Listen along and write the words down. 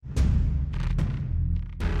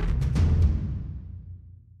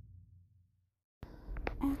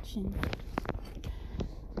Action.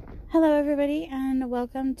 Hello everybody and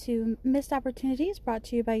welcome to Missed Opportunities, brought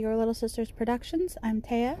to you by Your Little Sisters Productions. I'm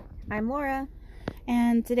Taya. I'm Laura.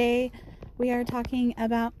 And today we are talking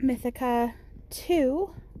about Mythica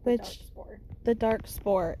 2, which the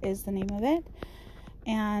Darkspore is the name of it.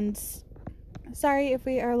 And sorry if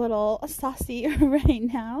we are a little saucy right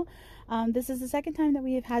now. This is the second time that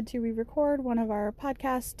we have had to re-record one of our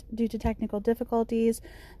podcasts due to technical difficulties.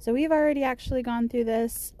 So we've already actually gone through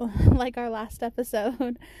this, like our last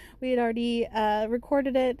episode. We had already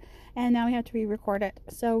recorded it, and now we have to re-record it.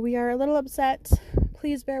 So we are a little upset.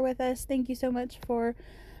 Please bear with us. Thank you so much for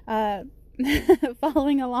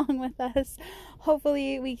following along with us.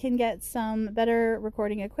 Hopefully we can get some better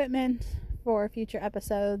recording equipment for future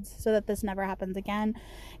episodes so that this never happens again.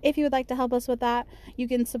 If you would like to help us with that, you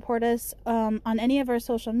can support us on any of our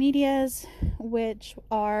social medias, which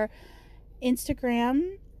are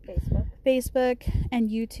Instagram, Facebook, and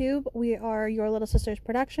YouTube. We are Your Little Sisters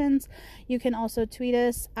Productions. You can also tweet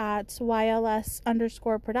us at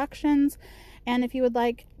YLS_productions. And if you would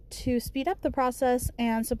like to speed up the process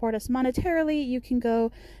and support us monetarily, you can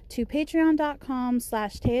go to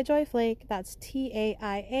patreon.com/TayaJoyFlake. That's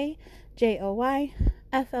TAIAJOYFLAKE,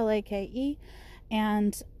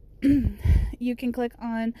 and you can click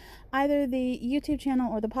on either the YouTube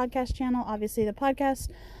channel or the podcast channel. Obviously the podcast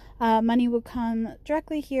money will come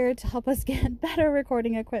directly here to help us get better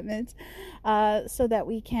recording equipment so that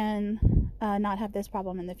we can not have this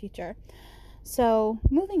problem in the future. So,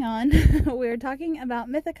 moving on, we're talking about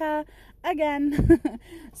Mythica again.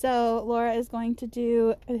 So, Laura is going to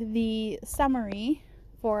do the summary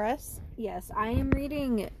for us. Yes, I'm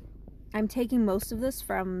taking most of this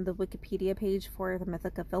from the Wikipedia page for the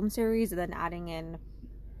Mythica film series and then adding in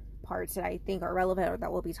parts that I think are relevant or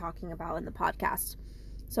that we'll be talking about in the podcast.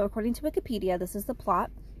 So, according to Wikipedia, this is the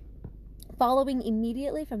plot. Following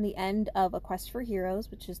immediately from the end of A Quest for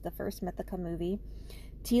Heroes, which is the first Mythica movie,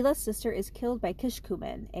 Tila's sister is killed by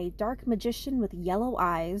Kishkumen, a dark magician with yellow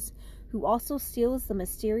eyes, who also steals the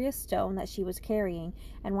mysterious stone that she was carrying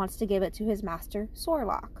and wants to give it to his master,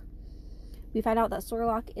 Sorlock. We find out that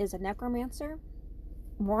Sorlock is a necromancer.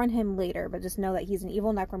 More on him later, but just know that he's an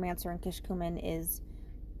evil necromancer and Kishkumen is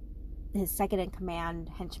his second-in-command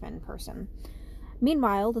henchman person.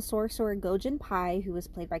 Meanwhile, the sorcerer Gojin Pai, who is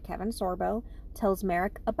played by Kevin Sorbo, tells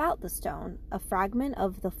Merrick about the stone, a fragment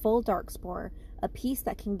of the full Darkspore, a piece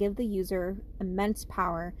that can give the user immense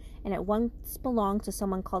power, and it once belonged to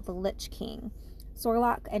someone called the Lich King.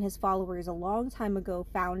 Sorlock and his followers a long time ago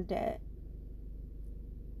found it.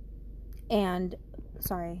 And,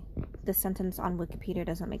 sorry, this sentence on Wikipedia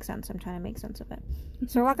doesn't make sense. I'm trying to make sense of it.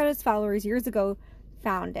 Sorlock and his followers years ago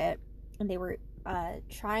found it, and they were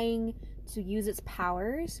trying to use its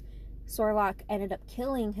powers. Sorlock ended up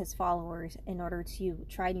killing his followers in order to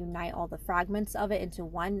try and unite all the fragments of it into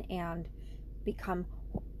one and become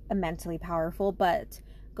immensely powerful, but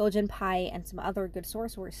Gojin Pai and some other good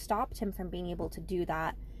sorcerers stopped him from being able to do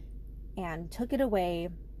that and took it away,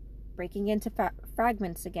 breaking into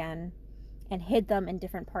fragments again, and hid them in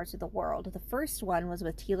different parts of the world. The first one was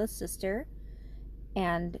with Tila's sister,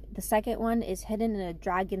 and the second one is hidden in a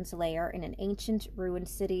dragon's lair in an ancient ruined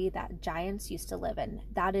city that giants used to live in.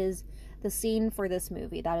 That is the scene for this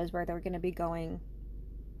movie. That is where they're going to be going.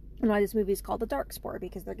 And why this movie is called the Darkspore,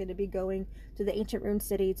 because they're going to be going to the ancient ruined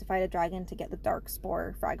city to fight a dragon to get the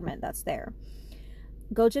Darkspore fragment that's there.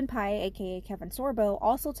 Gojin Pai, aka Kevin Sorbo,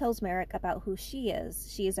 also tells Merrick about who she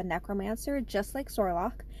is. She is a necromancer, just like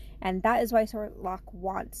Sorlock, and that is why Sorlock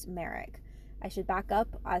wants Merrick. I should back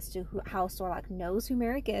up as to how Sorlock knows who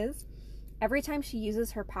Merrick is. Every time she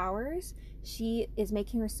uses her powers, she is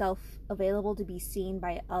making herself available to be seen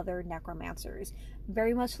by other necromancers.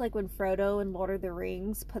 Very much like when Frodo in Lord of the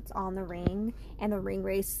Rings puts on the ring, and the ring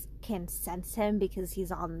wraiths can sense him because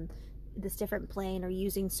he's on this different plane or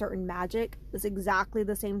using certain magic. It's exactly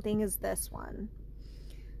the same thing as this one.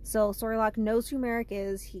 So Sorlock knows who Merrick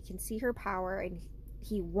is, he can see her power, and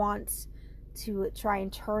he wants to try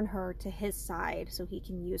and turn her to his side so he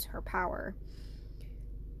can use her power.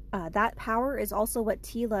 That power is also what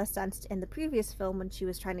Tila sensed in the previous film when she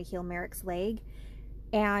was trying to heal Merrick's leg,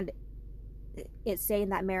 and it's saying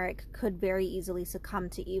that Merrick could very easily succumb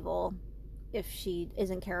to evil if she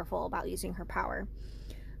isn't careful about using her power.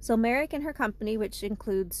 So Merrick and her company, which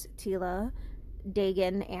includes Tila,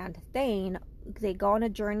 Dagon, and Thane, they go on a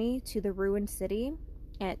journey to the ruined city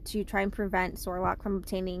and to try and prevent Sorlock from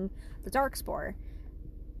obtaining the Darkspore.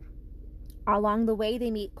 Along the way, they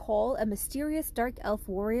meet Cole, a mysterious dark elf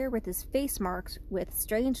warrior with his face marked with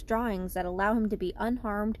strange drawings that allow him to be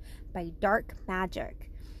unharmed by dark magic.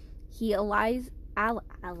 He allies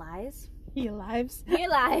He alive. He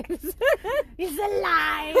alive. He's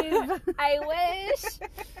alive. I wish.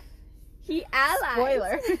 He allies.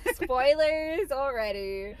 Spoiler. Spoilers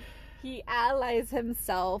already. He allies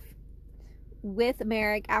himself with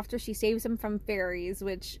Merrick after she saves him from fairies,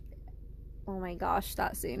 which, oh my gosh,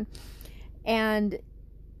 that scene. And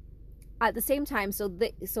at the same time, so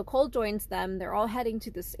Cole joins them. They're all heading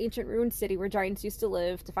to this ancient ruined city where giants used to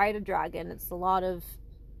live to fight a dragon. It's a lot of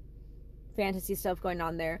fantasy stuff going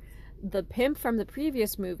on there. The pimp from the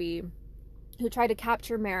previous movie who tried to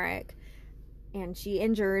capture Merrick, and she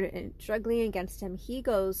injured and struggling against him, he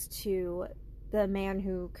goes to the man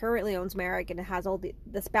who currently owns Merrick and has all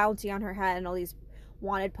this bounty on her head and all these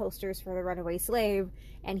wanted posters for the runaway slave,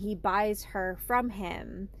 and he buys her from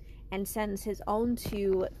him and sends his own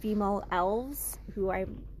 2 female elves who I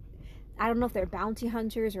don't know if they're bounty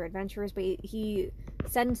hunters or adventurers, but he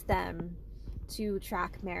sends them to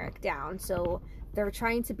track Merrick down. So they're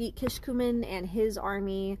trying to beat Kishkumen and his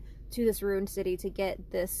army to this ruined city to get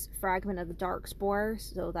this fragment of the Darkspore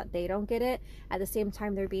so that they don't get it. At the same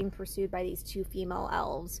time, they're being pursued by these 2 female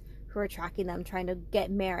elves who are tracking them, trying to get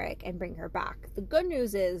Merrick and bring her back. The good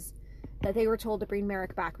news is that they were told to bring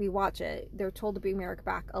Merrick back. We watch it. They're told to bring Merrick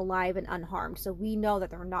back alive and unharmed. So we know that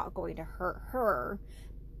they're not going to hurt her,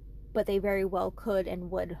 but they very well could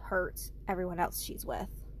and would hurt everyone else she's with.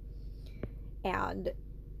 And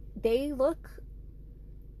they look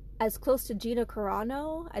as close to Gina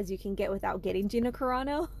Carano as you can get without getting Gina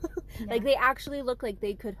Carano. Yeah. Like, they actually look like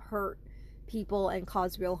they could hurt people and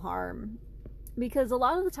cause real harm. Because a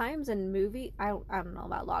lot of the times in movie, I don't know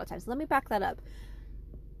about a lot of times. Let me back that up.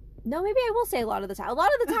 No, maybe I will say a lot of the time. A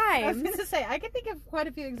lot of the times. I was going to say, I can think of quite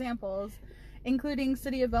a few examples, including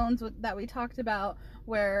City of Bones that we talked about,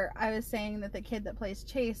 where I was saying that the kid that plays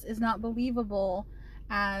Chase is not believable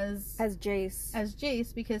as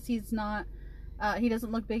Jace because he's not, he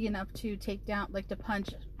doesn't look big enough to take down, like, to punch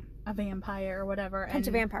a vampire or whatever. Punch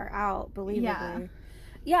a vampire out, believably.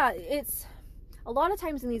 Yeah, it's a lot of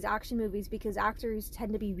times in these action movies, because actors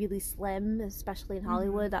tend to be really slim, especially in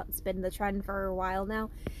Hollywood. That's been the trend for a while now.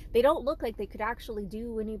 They don't look like they could actually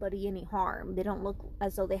do anybody any harm. They don't look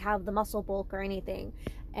as though they have the muscle bulk or anything.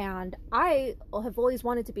 And I have always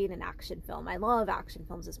wanted to be in an action film. I love action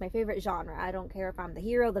films. It's my favorite genre. I don't care if I'm the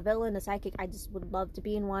hero, the villain, the sidekick. I just would love to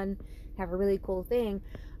be in one, have a really cool thing.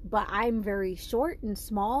 But I'm very short and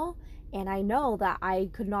small, and I know that I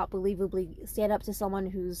could not believably stand up to someone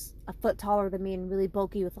who's a foot taller than me and really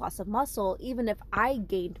bulky with lots of muscle, even if I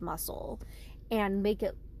gained muscle, and make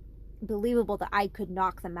it believable that I could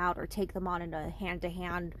knock them out or take them on in a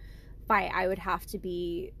hand-to-hand fight. I would have to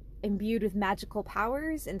be imbued with magical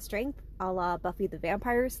powers and strength, a la Buffy the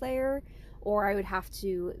Vampire Slayer, or I would have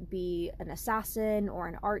to be an assassin or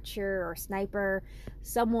an archer or sniper,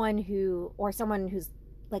 someone who's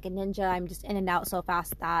like a ninja. I'm just in and out so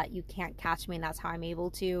fast that you can't catch me, and that's how I'm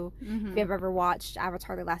able to. If you've ever watched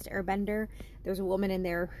Avatar: The Last Airbender, there's a woman in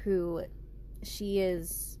there who, she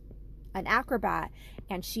is an acrobat,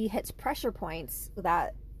 and she hits pressure points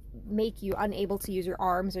that make you unable to use your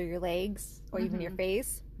arms or your legs or even your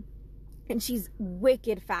face. And she's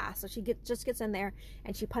wicked fast, so she just gets in there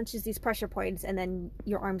and she punches these pressure points, and then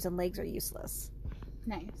your arms and legs are useless.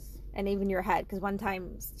 Nice. And even your head, because one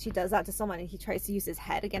time she does that to someone and he tries to use his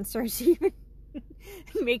head against her. She even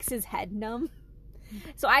makes his head numb.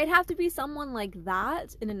 So I'd have to be someone like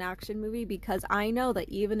that in an action movie, because I know that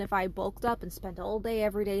even if I bulked up and spent all day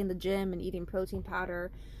every day in the gym and eating protein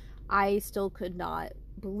powder, I still could not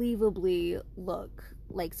believably look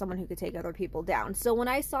like someone who could take other people down. So when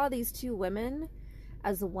I saw these 2 women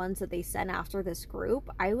as the ones that they sent after this group,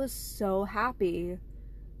 I was so happy,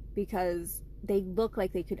 because they look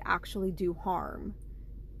like they could actually do harm.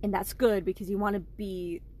 And that's good, because you want to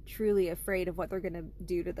be truly afraid of what they're going to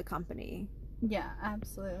do to the company. Yeah,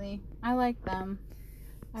 absolutely. I like them.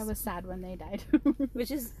 I was sad when they died.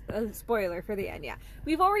 Which is a spoiler for the end, yeah.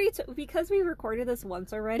 We've already, because we recorded this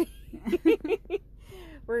once already,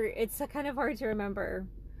 it's kind of hard to remember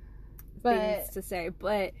things to say,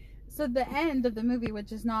 but... So the end of the movie,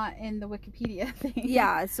 which is not in the Wikipedia thing.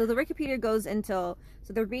 Yeah, so the Wikipedia goes until...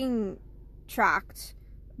 So they're being tracked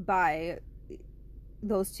by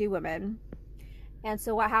those 2 women. And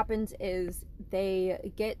so what happens is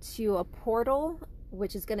they get to a portal,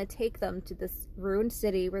 which is going to take them to this ruined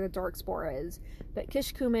city where the Darkspore is. But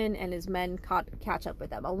Kishkumen and his men catch up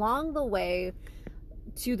with them. Along the way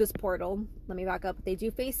to this portal, let me back up, they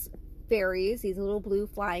do face fairies, these little blue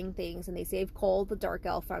flying things, and they save Cole, the dark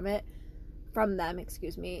elf, from them.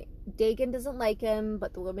 Dagon doesn't like him,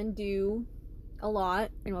 but the women do, a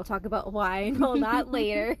lot, and we'll talk about why and all that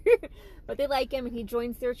later. But they like him, and he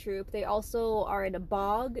joins their troop. They also are in a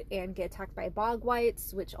bog and get attacked by bog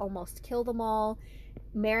wights, which almost kill them all.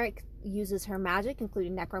 Merrick uses her magic,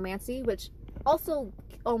 including necromancy, which also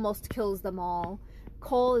almost kills them all.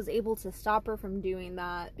 Cole is able to stop her from doing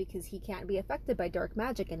that because he can't be affected by dark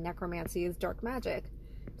magic, and necromancy is dark magic.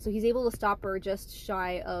 So he's able to stop her just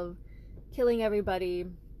shy of killing everybody.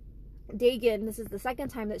 Dagon, this is the second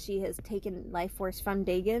time that she has taken life force from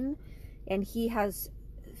Dagon, and he has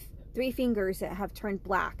 3 fingers that have turned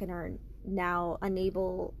black and are now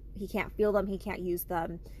unable, he can't feel them, he can't use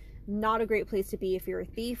them. Not a great place to be if you're a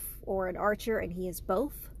thief or an archer, and he is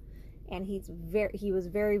both. And he was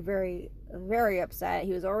very, very, very upset.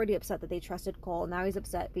 He was already upset that they trusted Cole. Now he's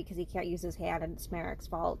upset because he can't use his hand, and it's Merrick's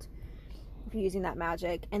fault for using that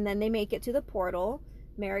magic. And then they make it to the portal.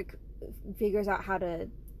 Merrick figures out how to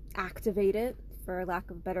activate it, for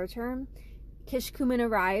lack of a better term. Kishkumen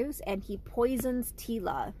arrives, and he poisons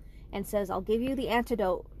Tila and says, I'll give you the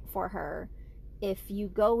antidote for her if you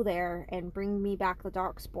go there and bring me back the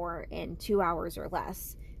Darkspore in 2 hours or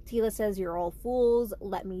less. Tila says, you're all fools,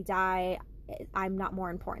 let me die, I'm not more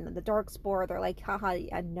important than the Darkspore. They're like, haha,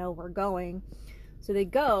 I know we're going. So they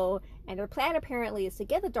go, and their plan apparently is to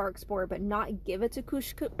get the Darkspore, but not give it to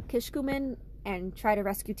Kishkumen, and try to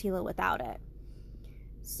rescue Tila without it.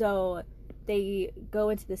 So they go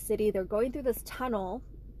into the city. They're going through this tunnel,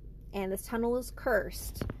 and this tunnel is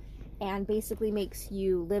cursed, and basically makes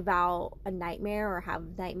you live out a nightmare or have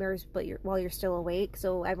nightmares while you're still awake.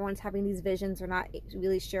 So everyone's having these visions. They're not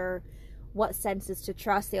really sure what senses to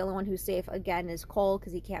trust. The only one who's safe, again, is Cole,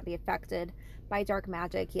 because he can't be affected by dark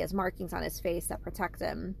magic. He has markings on his face that protect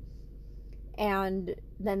him. And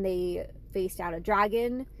then they face down a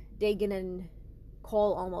dragon. Dagon and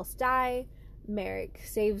Cole almost die. Merrick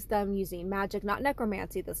saves them using magic, not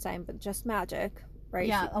necromancy this time, but just magic, right?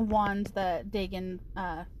 Yeah, a wand that Dagon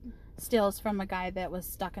steals from a guy that was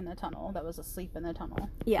stuck in the tunnel, that was asleep in the tunnel.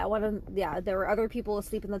 Yeah, there were other people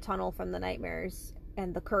asleep in the tunnel from the nightmares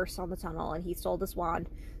and the curse on the tunnel, and he stole this wand.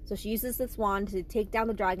 So she uses this wand to take down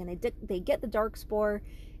the dragon. They get the Darkspore.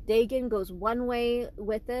 Dagon goes one way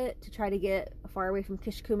with it to try to get far away from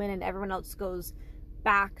Kishkumen, and everyone else goes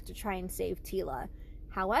back to try and save Tila.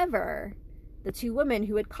 However, the 2 women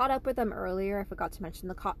who had caught up with them earlier, I forgot to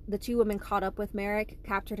mention, the 2 women caught up with Merrick,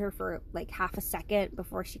 captured her for like half a second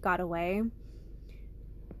before she got away.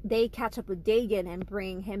 They catch up with Dagon and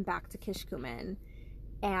bring him back to Kishkumen,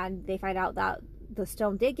 and they find out that the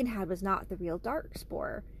stone Dagon had was not the real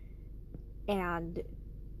Darkspore, and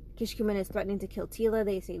Kishkumen is threatening to kill Tila.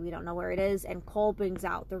 They say, we don't know where it is, and Cole brings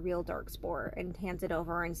out the real Darkspore and hands it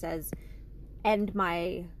over and says, end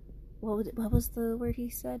my... What was the word he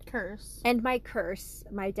said? Curse. End my curse.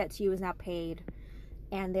 My debt to you is now paid.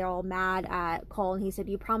 And they're all mad at Cole, and he said,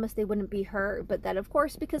 you promised they wouldn't be hurt. But then, of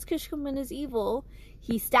course, because Kishkumen is evil,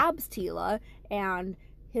 he stabs Tila, and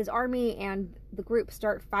his army and the group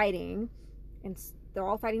start fighting, and they're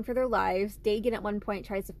all fighting for their lives. Dagon at one point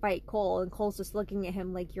tries to fight Cole, and Cole's just looking at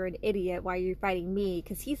him like, you're an idiot, why are you fighting me?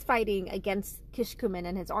 Because he's fighting against Kishkumen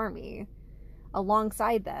and his army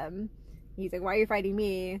alongside them. He's like, why are you fighting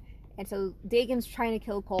me? And so Dagon's trying to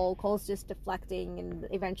kill Cole. Cole's just deflecting, and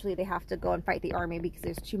eventually they have to go and fight the army because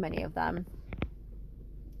there's too many of them.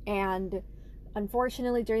 And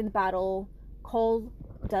unfortunately, during the battle, Cole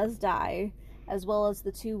does die, as well as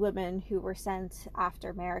the 2 women who were sent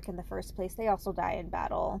after Merrick in the first place. They also die in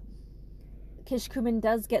battle. Kishkumen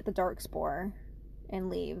does get the Darkspore and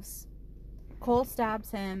leaves. Cole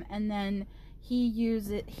stabs him, and then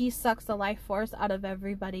he sucks the life force out of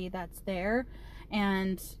everybody that's there,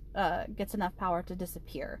 and gets enough power to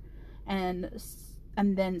disappear, and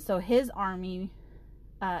then so his army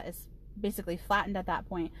is basically flattened at that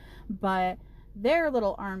point, but their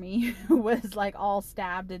little army was like all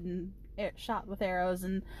stabbed and shot with arrows,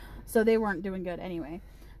 and so they weren't doing good anyway.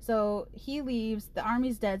 So he leaves, the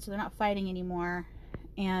army's dead, so they're not fighting anymore,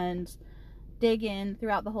 and Dagon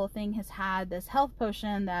throughout the whole thing has had this health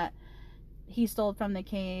potion that he stole from the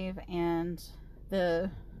cave, and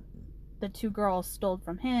the 2 girls stole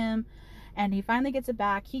from him, and he finally gets it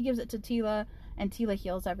back. He gives it to Tila, and Tila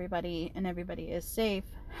heals everybody, and everybody is safe.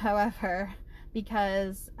 However,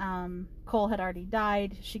 because Cole had already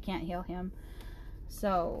died, she can't heal him.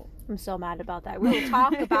 So I'm so mad about that. We'll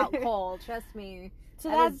talk about Cole, trust me. So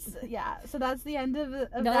that's the end of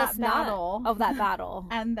that battle. Of that battle.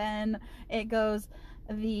 And then it goes,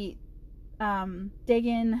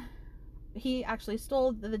 Dagon, he actually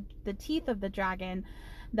stole the teeth of the dragon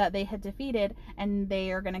that they had defeated, and they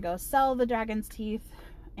are going to go sell the dragon's teeth,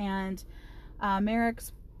 and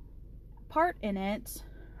Merrick's part in it,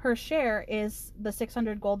 her share is the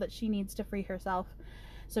 600 gold that she needs to free herself.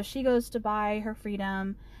 So she goes to buy her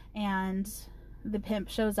freedom, and the pimp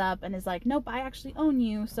shows up and is like, nope, I actually own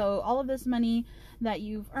you. So all of this money that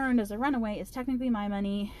you've earned as a runaway is technically my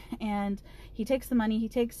money. And he takes the money, he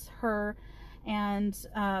takes her, and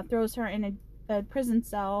throws her in a prison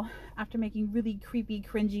cell after making really creepy,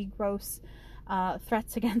 cringy, gross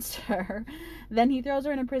threats against her. Then he throws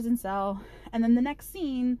her in a prison cell, and then the next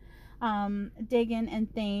scene, Dagon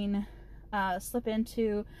and Thane slip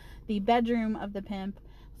into the bedroom of the pimp,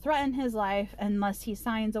 threaten his life unless he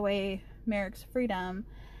signs away Merrick's freedom,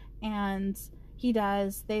 and he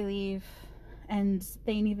does. They leave, and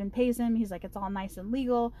Thane even pays him. He's like, it's all nice and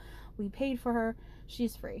legal, we paid for her,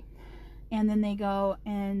 she's free. And then they go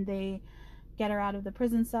and they get her out of the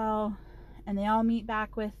prison cell, and they all meet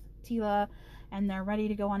back with Tila, and they're ready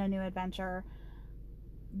to go on a new adventure.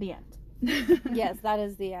 The end. Yes, that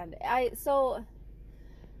is the end. So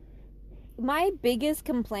my biggest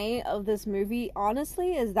complaint of this movie,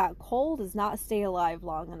 honestly, is that Cole does not stay alive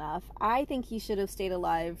long enough. I think he should have stayed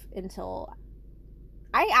alive until...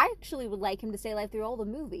 I actually would like him to stay alive through all the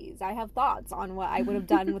movies. I have thoughts on what I would have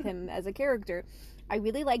done with him as a character. I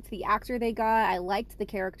really liked the actor they got. I liked the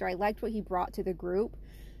character. I liked what he brought to the group.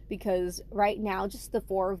 Because right now, just the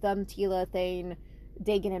four of them, Tila, Thane,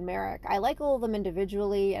 Dagon, and Merrick, I like all of them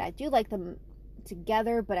individually, and I do like them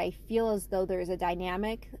together, but I feel as though there's a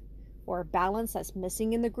dynamic or balance that's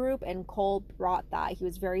missing in the group, and Cole brought that. He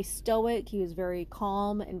was very stoic, he was very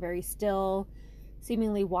calm and very still,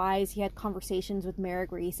 seemingly wise. He had conversations with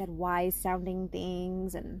Merrick where he said wise sounding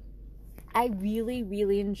things, and I really,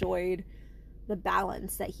 really enjoyed the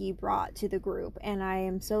balance that he brought to the group, and I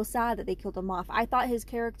am so sad that they killed him off. I thought his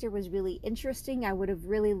character was really interesting. I would have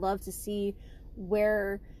really loved to see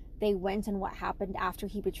where they went and what happened after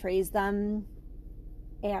he betrays them,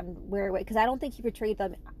 and where, because I don't think he betrayed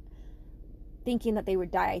them thinking that they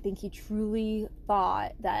would die. I think he truly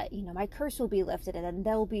thought that, you know, my curse will be lifted and then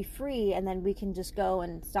they'll be free, and then we can just go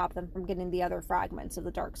and stop them from getting the other fragments of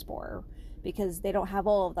the Darkspore, because they don't have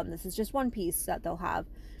all of them. This is just one piece that they'll have.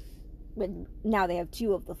 But now they have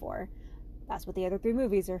 2 of the 4. That's what the other 3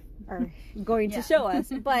 movies are going to show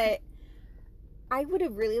us. But I would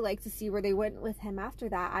have really liked to see where they went with him after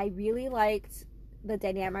that. I really liked the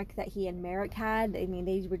dynamic that he and Merrick had. I mean,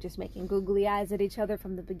 they were just making googly eyes at each other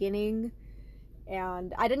from the beginning.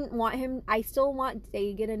 And I didn't want him... I still want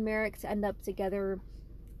Dagon and Merrick to end up together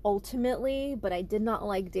ultimately, but I did not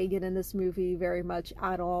like Dagon in this movie very much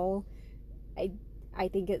at all. I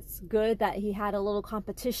think it's good that he had a little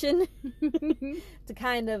competition to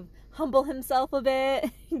kind of humble himself a bit,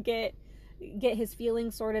 get his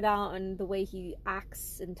feelings sorted out, and the way he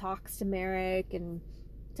acts and talks to Merrick and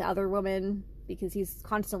to other women, because he's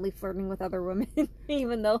constantly flirting with other women,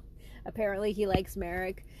 even though apparently he likes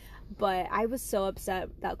Merrick. But I was so upset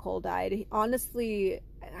that Cole died. Honestly,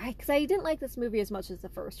 because I didn't like this movie as much as the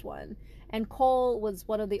first one. And Cole was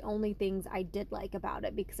one of the only things I did like about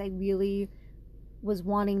it, because I really was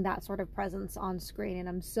wanting that sort of presence on screen, and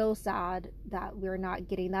I'm so sad that we're not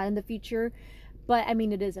getting that in the future. But I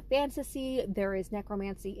mean, it is a fantasy, there is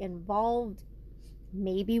necromancy involved.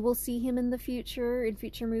 Maybe we'll see him in the future, in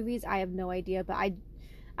future movies. I have no idea, but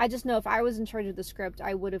I just know if I was in charge of the script,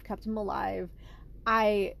 I would have kept him alive.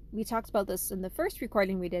 We talked about this in the first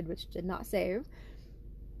recording we did, which did not save,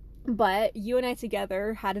 but you and I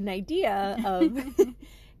together had an idea of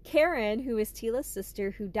Karen, who is Tila's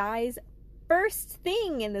sister, who dies first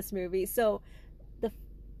thing in this movie. So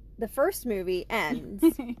the first movie ends.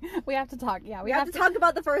 We have to talk. Yeah, we have to talk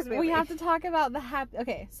about the first movie. We have to talk about the happy...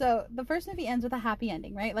 Okay, so the first movie ends with a happy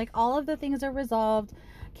ending, right? Like, all of the things are resolved.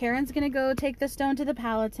 Karen's gonna go take the stone to the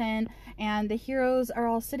Paladin, and the heroes are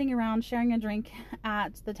all sitting around sharing a drink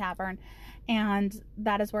at the tavern, and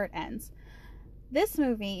that is where it ends. This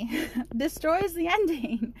movie destroys the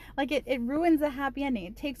ending. Like, it ruins the happy ending.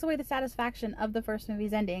 It takes away the satisfaction of the first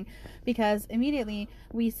movie's ending, because immediately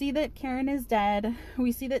we see that Karen is dead,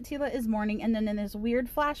 we see that Tila is mourning, and then there's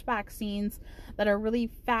weird flashback scenes that are really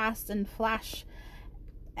fast and flash.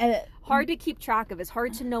 Hard to keep track of. It's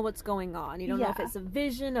hard to know what's going on. You don't know if it's a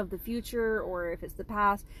vision of the future, or if it's the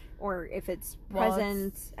past, or if it's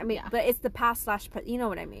present. But it's the past / you know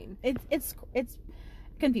what I mean. It's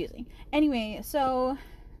confusing. Anyway, so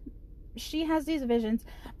she has these visions.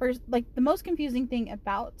 First, like, the most confusing thing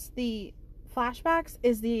about the flashbacks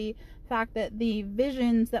is the fact that the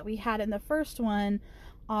visions that we had in the first one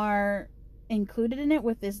are included in it,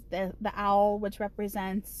 with the owl, which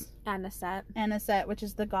represents Anisette, which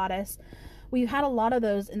is the goddess. We had a lot of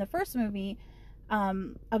those in the first movie,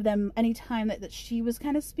 of them anytime that she was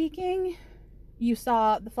kind of speaking, you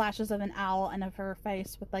saw the flashes of an owl and of her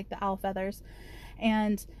face with like the owl feathers,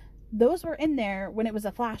 and those were in there when it was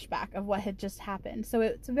a flashback of what had just happened. So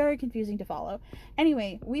it's very confusing to follow.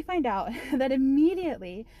 Anyway, we find out that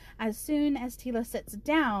immediately, as soon as Tila sits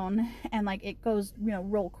down, and like it goes,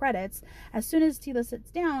 roll credits, as soon as Tila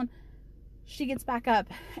sits down, she gets back up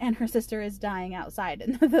and her sister is dying outside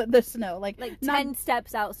in the snow. Like 10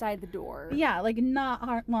 steps outside the door. Yeah, like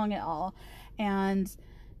not long at all. And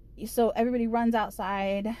so everybody runs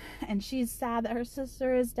outside, and she's sad that her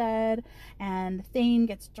sister is dead, and Thane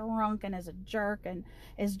gets drunk and is a jerk and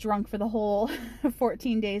is drunk for the whole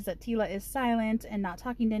 14 days that Tila is silent and not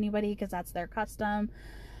talking to anybody, because that's their custom,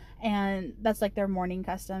 and that's like their morning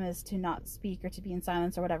custom, is to not speak or to be in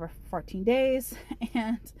silence or whatever for 14 days.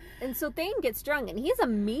 And so Thane gets drunk, and he's a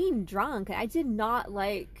mean drunk. I did not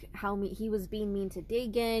like how he was being mean to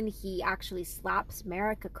Dagon. He actually slaps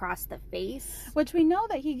Merrick across the face. Which we know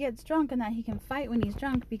that he gets drunk and that he can fight when he's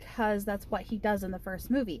drunk, because that's what he does in the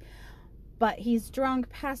first movie. But he's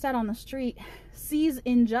drunk, passed out on the street, sees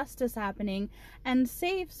injustice happening, and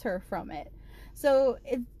saves her from it. So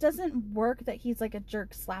it doesn't work that he's like a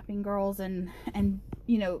jerk slapping girls and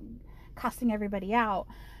cussing everybody out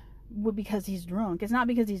because he's drunk. It's not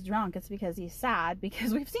because he's drunk, it's because he's sad,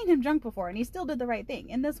 because we've seen him drunk before and he still did the right thing.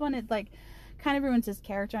 In this one, it like kind of ruins his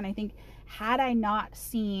character, and I think had I not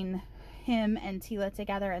seen him and Tila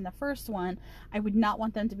together in the first one, I would not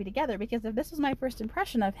want them to be together, because if this was my first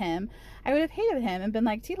impression of him, I would have hated him and been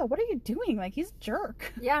like, Tila, what are you doing? Like, he's a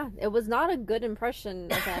jerk. Yeah, it was not a good impression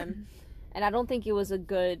of him. And I don't think it was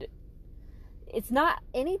it's not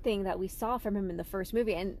anything that we saw from him in the first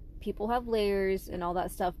movie. And people have layers and all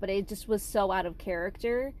that stuff, but it just was so out of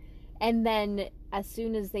character. And then as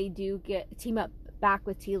soon as they do team up back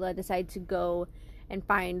with Tila, decide to go and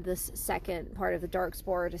find this second part of the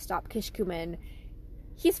Darkspore to stop Kishkumen,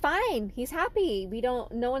 he's fine. He's happy. No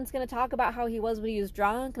one's going to talk about how he was when he was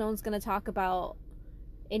drunk. No one's going to talk about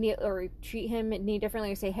or treat him any differently,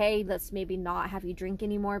 or say, hey, let's maybe not have you drink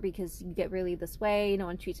anymore because you get really this way. No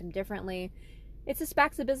one treats him differently. It's just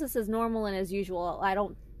back to business as normal and as usual.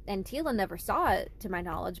 And Tila never saw it, to my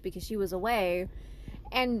knowledge, because she was away.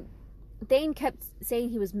 And Thane kept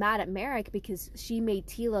saying he was mad at Merrick because she made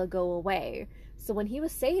Tila go away. So when he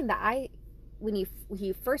was saying that, when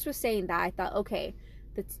he first was saying that, I thought, okay,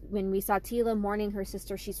 that's when we saw Tila mourning her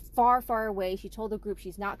sister, she's far, far away. She told the group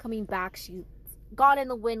she's not coming back. She gone in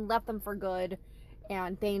the wind, left them for good,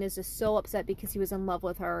 and Thane is just so upset because he was in love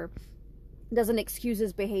with her. Doesn't excuse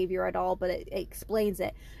his behavior at all, but it explains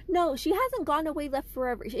it. No, she hasn't gone away, left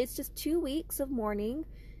forever. It's just 2 weeks of mourning.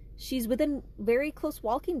 She's within very close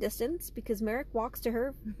walking distance, because Merrick walks to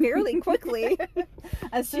her fairly quickly.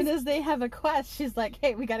 As soon as they have a quest, she's like,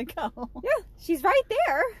 hey, we gotta go. Yeah, she's right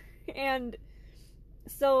there. And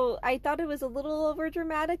so I thought it was a little over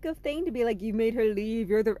dramatic of Thane to be like, you made her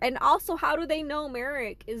leave, and also, how do they know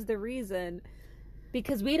Merrick is the reason?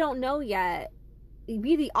 Because we don't know yet.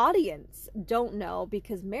 We, the audience, don't know,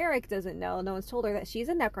 because Merrick doesn't know. No one's told her that she's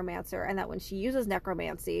a necromancer, and that when she uses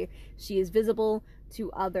necromancy, she is visible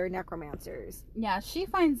to other necromancers. Yeah, she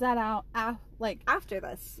finds that out after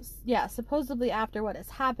this. Yeah, supposedly after what has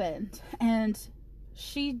happened, and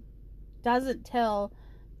she doesn't tell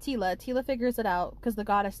Tila. Tila figures it out because the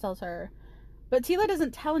goddess tells her, but Tila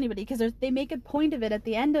doesn't tell anybody, because they make a point of it at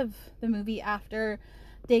the end of the movie after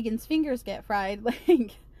Dagon's fingers get fried.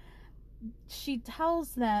 Like, she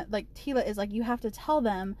tells that, like, Tila is like, you have to tell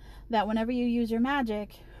them that whenever you use your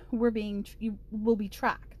magic, you will be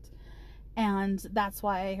tracked, and that's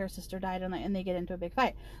why her sister died, and they get into a big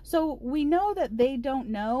fight. So we know that they don't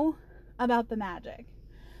know about the magic.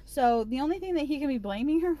 So the only thing that he can be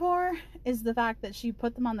blaming her for is the fact that she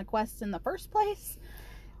put them on the quest in the first place.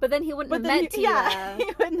 But then he wouldn't have met Tila. Yeah, he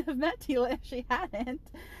wouldn't have met Tila if she hadn't.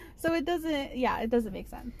 So it doesn't make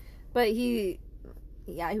sense. But he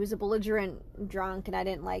was a belligerent drunk, and I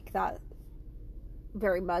didn't like that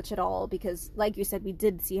very much at all, because, like you said, we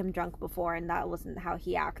did see him drunk before, and that wasn't how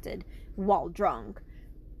he acted while drunk.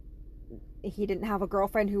 He didn't have a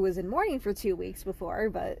girlfriend who was in mourning for 2 weeks before,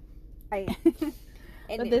 but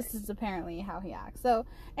But this is apparently how he acts. So,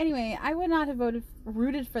 anyway, I would not have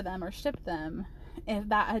rooted for them or shipped them if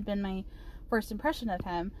that had been my first impression of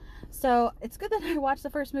him. So, it's good that I watched the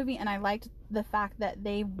first movie, and I liked the fact that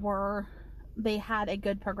they had a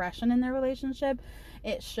good progression in their relationship.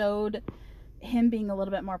 It showed him being a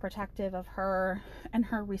little bit more protective of her, and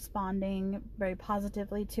her responding very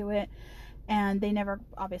positively to it. And they never,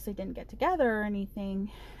 obviously, didn't get together or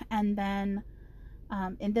anything. And then,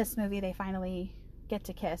 in this movie, they finally get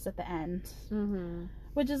to kiss at the end,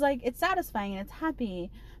 which is like, it's satisfying and it's happy,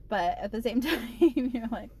 but at the same time you're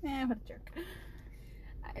like, what a jerk.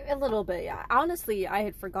 A little bit, yeah. Honestly, I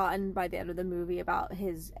had forgotten by the end of the movie about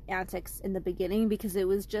his antics in the beginning because it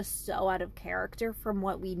was just so out of character from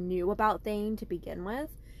what we knew about Thane to begin with.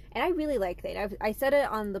 And I really like Thane. I said it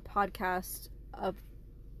on the podcast of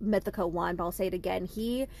Mythica 1, but I'll say it again.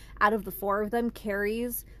 He, out of the four of them,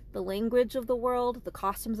 carries the language of the world, the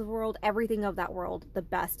costumes of the world, everything of that world, the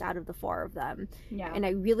best out of the four of them. Yeah. And I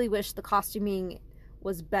really wish the costuming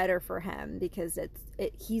was better for him because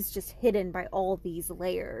he's just hidden by all these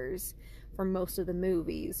layers for most of the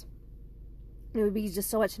movies. It would be just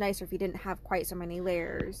so much nicer if he didn't have quite so many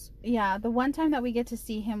layers. Yeah, the one time that we get to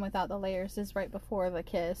see him without the layers is right before the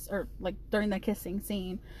kiss, or like during the kissing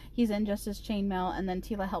scene. He's in just his chainmail, and then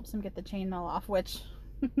Tila helps him get the chainmail off, which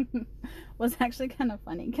was actually kind of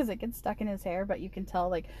funny because it gets stuck in his hair, but you can tell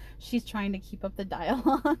like she's trying to keep up the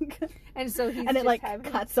dialogue, and so and it like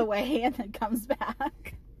cuts away and then comes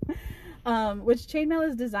back. Which chainmail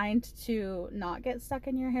is designed to not get stuck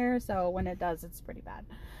in your hair, so when it does, it's pretty bad.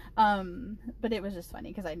 But it was just funny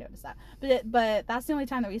because I noticed that. But that's the only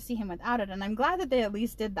time that we see him without it, and I'm glad that they at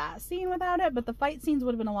least did that scene without it. But the fight scenes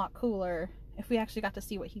would have been a lot cooler if we actually got to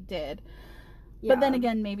see what he did. Yeah. But then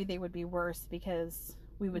again, maybe they would be worse because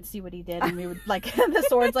we would see what he did, and we would like the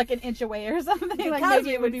sword's like an inch away or something. Because like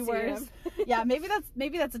maybe it would be worse. Yeah, maybe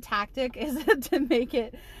that's a tactic, is to make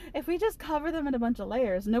it. If we just cover them in a bunch of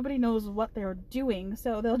layers, nobody knows what they're doing,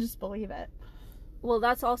 so they'll just believe it. Well,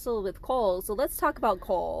 that's also with Cole. So let's talk about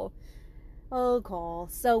Cole. Oh, Cole.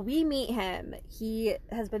 So we meet him. He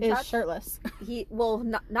has been trapped shirtless.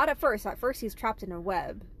 Not at first. At first, he's trapped in a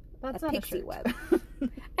web. That's a not pixie a web.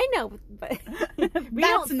 I know, but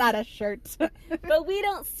that's not a shirt. But we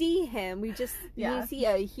don't see him. We see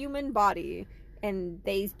a human body, and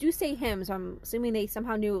they do say him. So I'm assuming they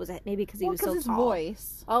somehow knew it was maybe because he was so tall. His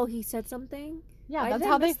voice. Oh, he said something. Yeah, that's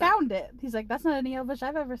how they found it. He's like, that's not any Elvish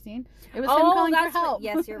I've ever seen. It was him calling for help.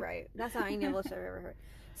 Yes, you're right. That's not any Elvish I've ever heard.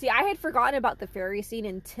 See, I had forgotten about the fairy scene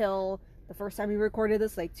until the first time we recorded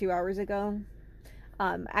this, like 2 hours ago.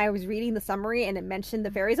 I was reading the summary and it mentioned the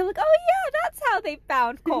fairies. I'm like, oh yeah, that's how they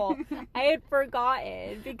found Cole. I had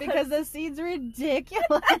forgotten because the scene's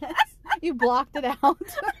ridiculous. You blocked it out.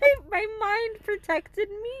 My mind protected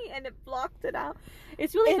me and it blocked it out.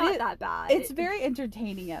 It's really not that bad. It's very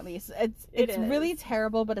entertaining, at least. It's really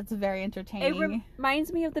terrible, but it's very entertaining. It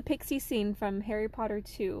reminds me of the pixie scene from Harry Potter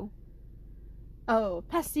 2. Oh,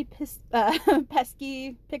 pesky pixie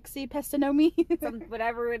pestinomi.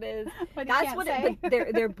 Whatever it is. That's what it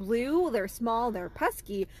is. They're blue, they're small, they're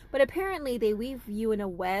pesky, but apparently they weave you in a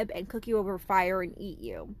web and cook you over fire and eat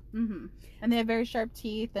you. Mm-hmm. And they have very sharp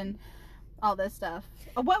teeth and all this stuff.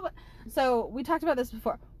 So we talked about this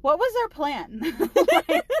before. What was their plan?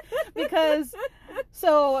 Because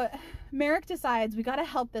Merrick decides we gotta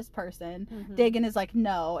help this person. Mm-hmm. Dagon is like,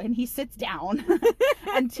 no, and he sits down.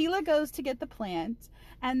 And Tila goes to get the plant,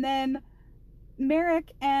 and then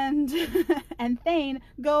Merrick and Thane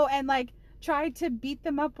go and like try to beat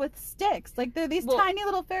them up with sticks. Like they're these tiny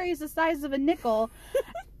little fairies the size of a nickel,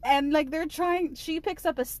 and like she picks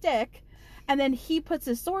up a stick, and then he puts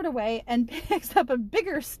his sword away and picks up a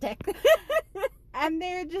bigger stick. And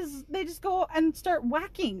they just go and start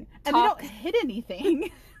whacking, and they don't hit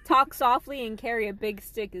anything. Talk softly and carry a big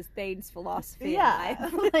stick is Thane's philosophy. Yeah,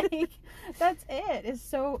 like that's it. It's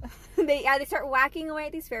so they start whacking away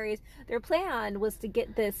at these fairies. Their plan was to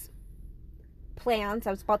get this plant.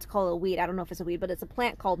 I was about to call it a weed. I don't know if it's a weed, but it's a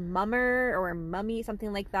plant called mummer or mummy,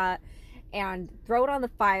 something like that. And throw it on the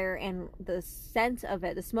fire, and the scent of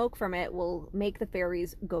it, the smoke from it, will make the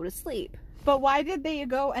fairies go to sleep. But why did they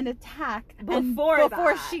go and attack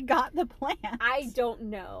before she got the plant? I don't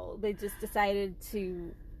know. They just decided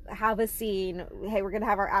to have a scene. Hey, we're gonna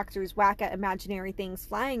have our actors whack at imaginary things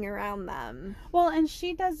flying around them. Well, and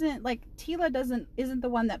she doesn't, like, Tila isn't the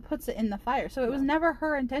one that puts it in the fire, so it was never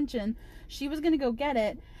her intention. She was gonna go get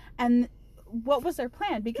it, and what was their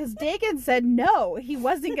plan? Because Dagon said no, he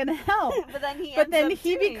wasn't gonna help. But then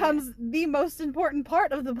he becomes the most important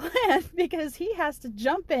part of the plan, because he has to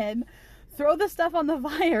jump in, throw the stuff on the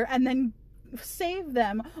fire, and then save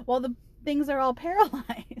them while the things are all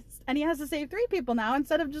paralyzed. And he has to save 3 people now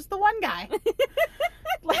instead of just the one guy.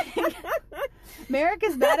 Like, Merrick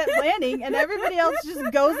is bad at planning, and everybody else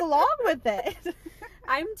just goes along with it.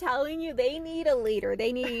 I'm telling you, they need a leader.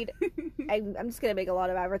 They need... I'm just going to make a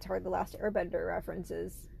lot of Avatar The Last Airbender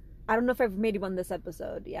references. I don't know if I've made one this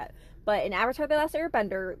episode yet. But in Avatar The Last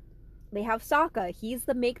Airbender, they have Sokka. He's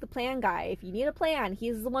the make the plan guy. If you need a plan,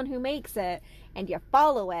 he's the one who makes it. And you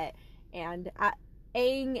follow it. And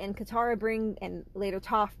Aang and Katara bring, and later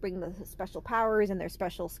Toph bring the special powers and their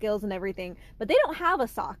special skills and everything. But they don't have a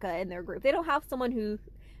Sokka in their group. They don't have someone who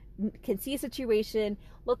can see a situation,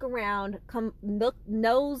 look around,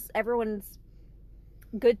 knows everyone's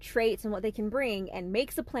good traits and what they can bring, and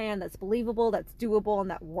makes a plan that's believable, that's doable, and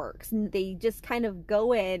that works. And they just kind of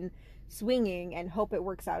go in swinging and hope it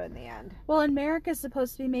works out in the end. Well, and Merrick is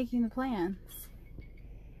supposed to be making the plans.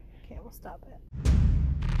 Okay, we'll stop it.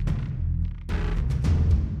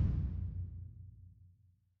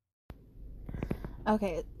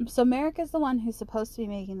 Okay, so Merrick is the one who's supposed to be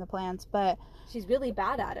making the plans, but she's really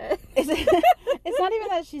bad at it. It's not even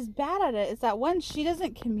that she's bad at it. It's that, one, she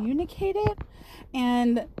doesn't communicate it,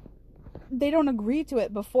 and they don't agree to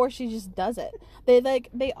it before she just does it.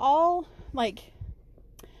 They all, like,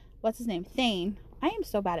 what's his name? Thane. I am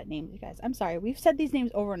so bad at names, you guys. I'm sorry. We've said these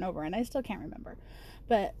names over and over, and I still can't remember.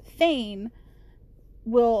 But Thane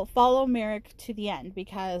will follow Merrick to the end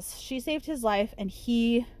because she saved his life, and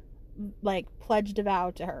he, like, pledged a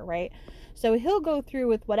vow to her, right? So he'll go through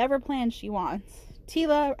with whatever plan she wants.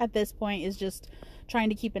 Tila, at this point, is just trying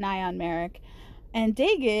to keep an eye on Merrick. And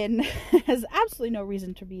Dagon has absolutely no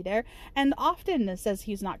reason to be there, and often says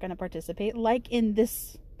he's not going to participate, like in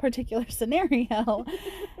this particular scenario.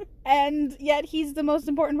 And yet he's the most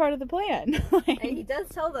important part of the plan. And he does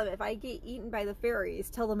tell them, if I get eaten by the fairies,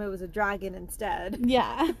 tell them it was a dragon instead.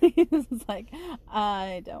 Yeah. He's like,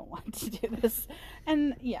 I don't want to do this.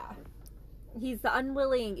 And yeah, he's the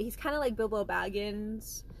unwilling. He's kind of like Bilbo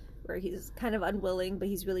Baggins, where he's kind of unwilling, but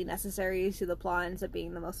he's really necessary to the plot, ends up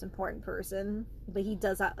being the most important person. But he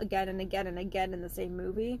does that again and again and again in the same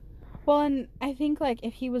movie. Well, and I think, like,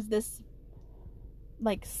 if he was this,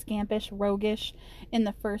 like, scampish, roguish in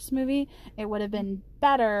the first movie, it would have been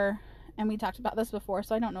better. And we talked about this before,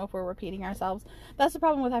 so I don't know if we're repeating ourselves. That's the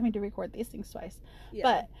problem with having to record these things twice.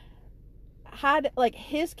 Yeah. But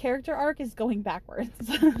his character arc is going backwards.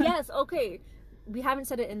 Yes, okay. We haven't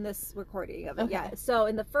said it in this recording of it yet. So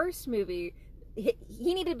in the first movie,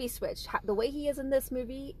 he needed to be switched. The way he is in this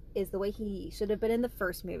movie is the way he should have been in the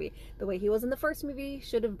first movie. The way he was in the first movie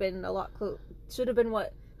should have been should have been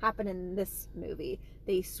what happened in this movie.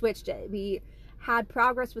 They switched it. We had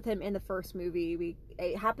progress with him in the first movie.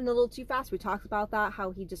 It happened a little too fast. We talked about that, how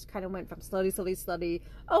he just kind of went from slutty.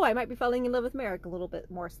 Oh, I might be falling in love with Merrick. A little bit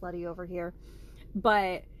more slutty over here.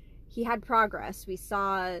 But he had progress. We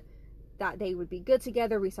saw that they would be good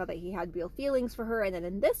together. We saw that he had real feelings for her. And then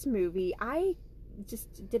in this movie, I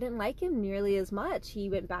just didn't like him nearly as much. He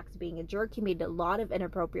went back to being a jerk. He made a lot of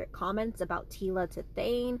inappropriate comments about Tila to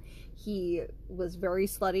Thane. He was very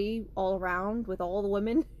slutty all around with all the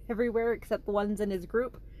women everywhere except the ones in his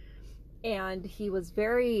group. And he was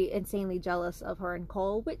very insanely jealous of her and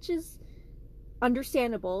Cole, which is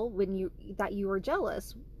understandable when you are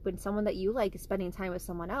jealous when someone that you like is spending time with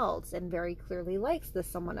someone else and very clearly likes this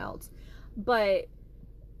someone else. But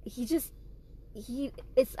it's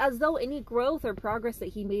as though any growth or progress that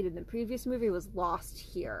he made in the previous movie was lost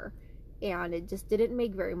here. And it just didn't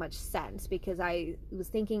make very much sense, because I was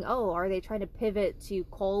thinking, oh, are they trying to pivot to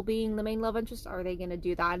Cole being the main love interest? Are they going to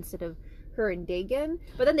do that instead of her and Dagon?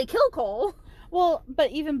 But then they kill Cole. Well,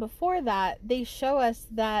 but even before that, they show us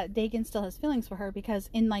that Dagon still has feelings for her, because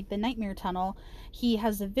in, like, the nightmare tunnel, he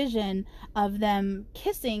has a vision of them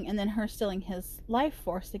kissing and then her stealing his life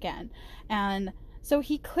force again. And so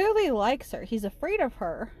he clearly likes her. He's afraid of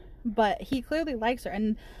her, but he clearly likes her.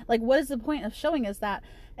 And, like, what is the point of showing us that,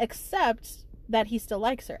 except that he still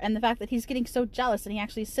likes her? And the fact that he's getting so jealous and he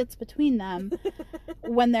actually sits between them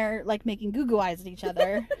when they're, like, making goo-goo eyes at each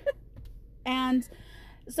other. And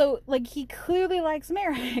so, like, he clearly likes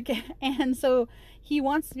Merrick, and so he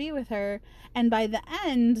wants to be with her. And by the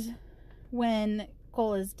end, when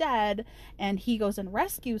Cole is dead and he goes and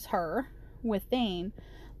rescues her with Thane,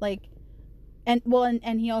 like,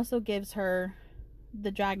 and he also gives her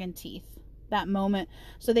the dragon teeth, that moment.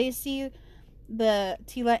 So they see the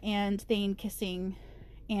Tila and Thane kissing,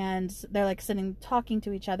 and they're, like, sitting talking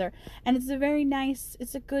to each other, and it's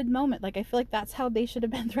a good moment. Like, I feel like that's how they should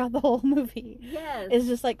have been throughout the whole movie. Yes. It's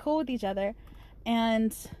just, like, cool with each other.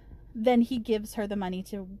 And then he gives her the money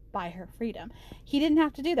to buy her freedom. He didn't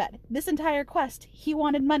have to do that. This entire quest, he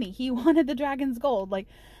wanted money. He wanted the dragon's gold. Like,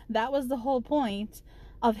 that was the whole point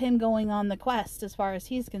of him going on the quest, as far as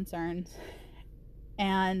he's concerned.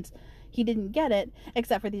 And he didn't get it,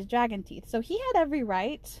 except for these dragon teeth. So he had every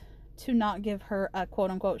right to not give her a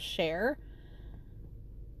quote-unquote share,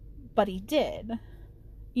 but he did,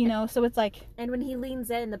 you know. So it's like, and when he leans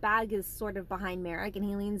in, the bag is sort of behind Merrick, and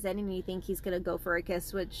he leans in and you think he's gonna go for a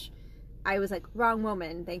kiss, which I was like, wrong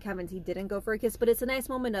moment. Thank heavens he didn't go for a kiss. But it's a nice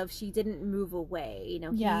moment of, she didn't move away, you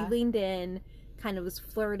know. He leaned in, kind of was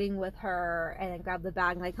flirting with her and then grabbed the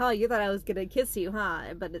bag like, oh, you thought I was gonna kiss you,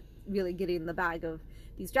 huh? But it's really getting the bag of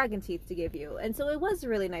these dragon teeth to give you. And so it was a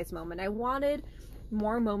really nice moment. I wanted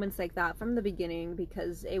more moments like that from the beginning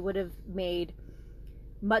because it would have made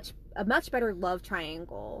a much better love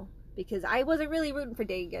triangle, because I wasn't really rooting for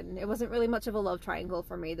Dagon. It wasn't really much of a love triangle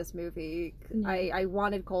for me, this movie. I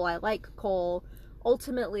wanted Cole. I like Cole.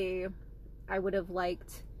 Ultimately, I would have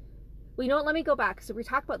liked... Well, you know what? Let me go back. So we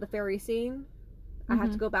talked about the fairy scene. I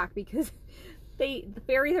have to go back because the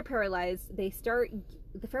fairies are paralyzed.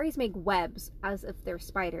 The fairies make webs as if they're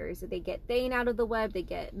spiders. They get Thane out of the web. They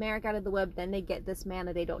get Merrick out of the web. Then they get this man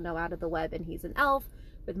that they don't know out of the web. And he's an elf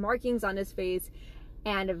with markings on his face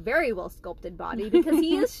and a very well sculpted body because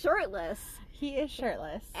he is shirtless. He is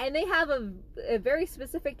shirtless. And they have a very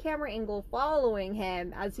specific camera angle following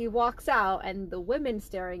him as he walks out, and the women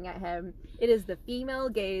staring at him. It is the female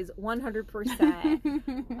gaze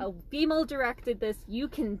 100%. A female directed this, you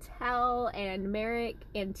can tell, and Merrick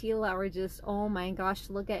and Tila are just, oh my gosh,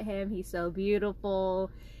 look at him, he's so beautiful.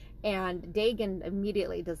 And Dagon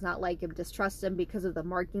immediately does not like him, distrusts him because of the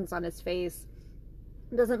markings on his face.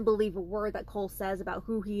 Doesn't believe a word that Cole says about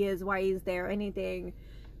who he is, why he's there, anything.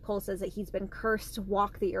 Cole says that he's been cursed to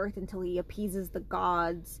walk the earth until he appeases the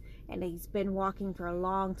gods, and he's been walking for a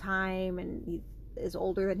long time, and he is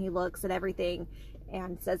older than he looks and everything,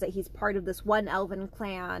 and says that he's part of this one elven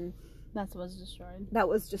clan that was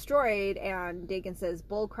destroyed. And Dagon says,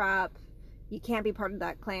 bullcrap, you can't be part of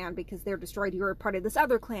that clan because they're destroyed. You're part of this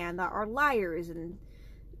other clan that are liars, and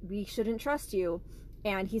we shouldn't trust you.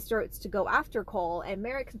 And he starts to go after Cole, and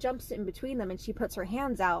Merrick jumps in between them, and she puts her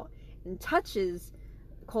hands out and touches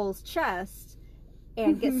Cole's chest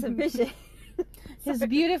and gets some vision. His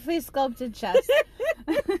beautifully sculpted chest.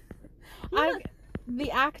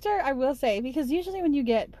 The actor, I will say, because usually when you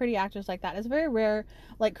get pretty actors like that, it's very rare,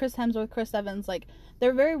 like Chris Hemsworth, Chris Evans, like,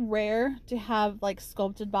 they're very rare to have, like,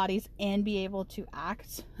 sculpted bodies and be able to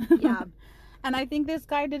act. Yeah. And I think this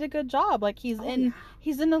guy did a good job. Like, he's in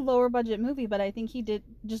a lower budget movie, but I think he did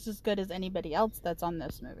just as good as anybody else that's on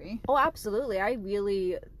this movie. Oh, absolutely. I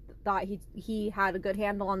really thought he had a good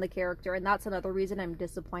handle on the character, and that's another reason I'm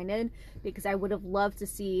disappointed, because I would have loved to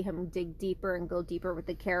see him dig deeper and go deeper with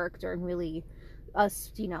the character and really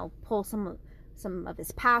pull some of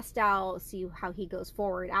his past out, see how he goes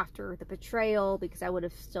forward after the betrayal, because I would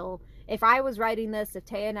have still, if I was writing this, if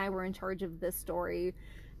Taya and I were in charge of this story,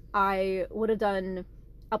 I would have done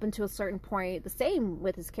up until a certain point the same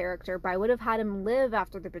with his character, but I would have had him live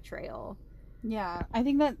after the betrayal. Yeah, I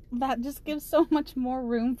think that just gives so much more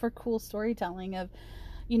room for cool storytelling of,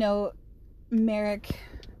 Merrick,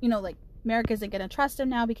 Merrick isn't going to trust him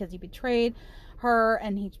now because he betrayed her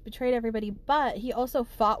and he betrayed everybody, but he also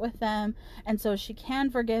fought with them, and so she can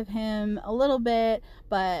forgive him a little bit,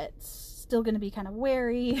 but still going to be kind of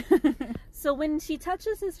wary. So when she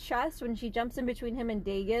touches his chest, when she jumps in between him and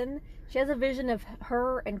Dagon, she has a vision of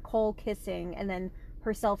her and Cole kissing and then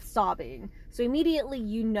herself sobbing. So immediately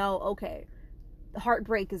okay, the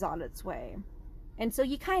heartbreak is on its way. And so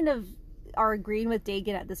you kind of are agreeing with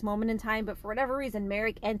Dagon at this moment in time, but for whatever reason,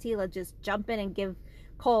 Merrick and Tila just jump in and give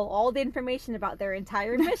Cole all the information about their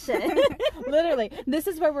entire mission. Literally, this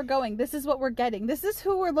is where we're going. This is what we're getting. This is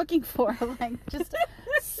who we're looking for. Like, just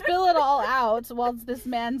spill it all out whilst this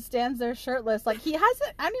man stands there shirtless. Like, he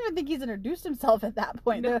hasn't, I don't even think he's introduced himself at that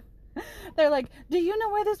point. No. They're like, do you know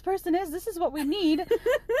where this person is? This is what we need.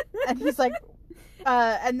 And he's like,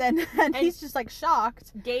 and he's just like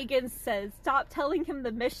shocked. Dagon says, stop telling him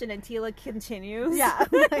the mission, and Tila continues. Yeah.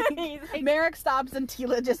 Like, Merrick stops and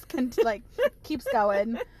Tila just keeps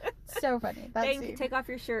going. It's so funny. Take off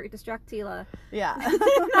your shirt, distract Tila. Yeah.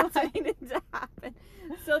 That's what needed to happen.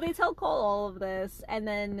 So they tell Cole all of this, and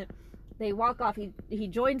then they walk off. He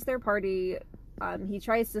joins their party. He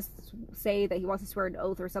tries to say that he wants to swear an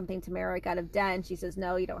oath or something to Merrick out of debt, and she says,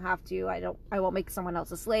 no, you don't have to. I won't make someone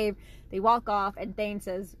else a slave. They walk off, and Thane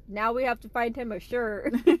says, now we have to find him a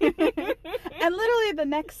shirt. And literally the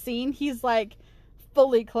next scene, he's like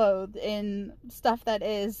fully clothed in stuff that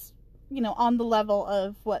is, on the level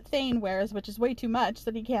of what Thane wears, which is way too much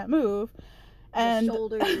that he can't move. And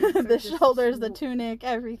the shoulders, the tunic,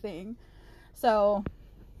 everything. So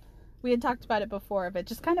we had talked about it before, but it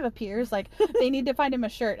just kind of appears like they need to find him a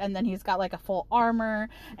shirt, and then he's got like a full armor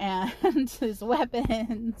and his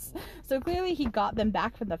weapons. So clearly he got them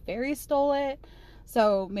back from the fairies stole it.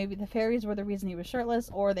 So maybe the fairies were the reason he was shirtless,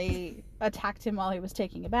 or they attacked him while he was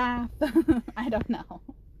taking a bath. I don't know.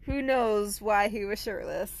 Who knows why he was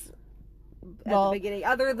shirtless at the beginning,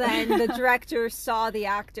 other than the director saw the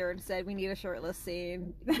actor and said, we need a shirtless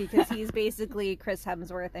scene, because he's basically Chris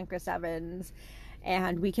Hemsworth and Chris Evans.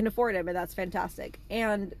 and we can afford him, and that's fantastic.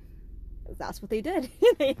 And that's what they did.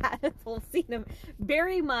 They had this whole scene of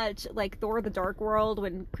very much like Thor: The Dark World,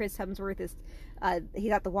 when Chris Hemsworth is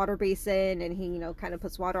he's at the water basin and he, you know, kind of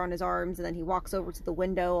puts water on his arms and then he walks over to the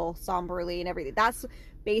window all somberly and everything. That's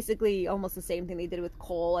basically almost the same thing they did with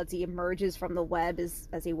Cole as he emerges from the web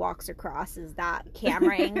as he walks across, is that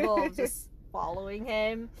camera angle of just following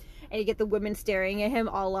him. And you get the women staring at him,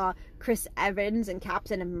 a la Chris Evans and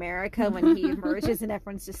Captain America when he emerges and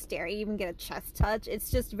everyone's just staring. You even get a chest touch. It's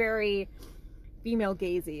just very female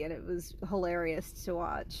gazy, and it was hilarious to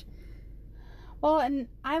watch. Well, and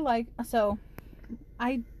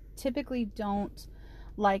I typically don't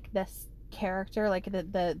like this character, like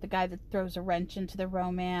the guy that throws a wrench into the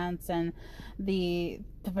romance and the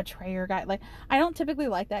betrayer guy. Like, I don't typically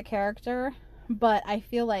like that character, but I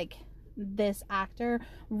feel like this actor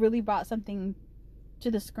really brought something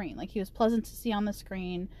to the screen. Like, he was pleasant to see on the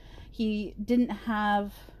screen. He didn't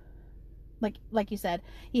have, like you said,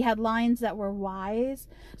 he had lines that were wise,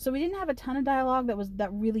 so we didn't have a ton of dialogue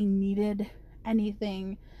that really needed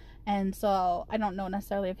anything. And so I don't know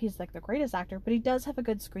necessarily if he's like the greatest actor, but he does have a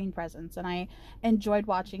good screen presence, and I enjoyed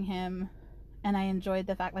watching him. And I enjoyed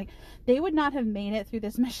the fact, like, they would not have made it through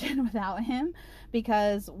this mission without him,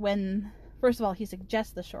 because first of all, he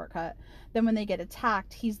suggests the shortcut. Then when they get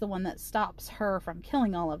attacked, he's the one that stops her from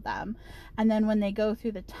killing all of them. And then when they go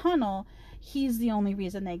through the tunnel, he's the only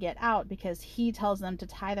reason they get out, because he tells them to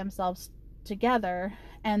tie themselves together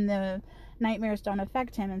and the nightmares don't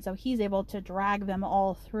affect him. And so he's able to drag them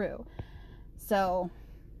all through. So,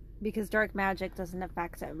 because dark magic doesn't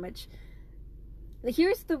affect him, which...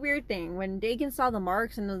 Here's the weird thing. When Dagon saw the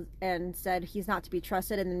marks and said he's not to be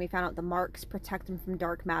trusted, and then we found out the marks protect him from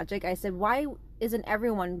dark magic, I said, why isn't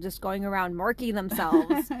everyone just going around marking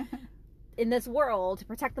themselves in this world to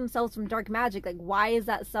protect themselves from dark magic? Like, why is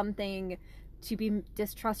that something to be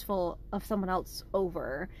distrustful of someone else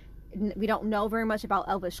over? We don't know very much about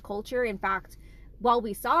elvish culture. In fact, while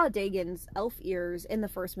we saw Dagon's elf ears in the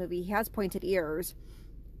first movie, he has pointed ears.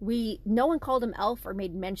 No one called him elf or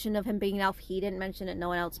made mention of him being an elf. He didn't mention it. No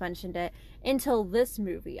one else mentioned it until this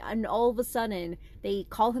movie. And all of a sudden, they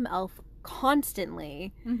call him elf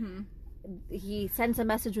constantly. Mm-hmm. He sends a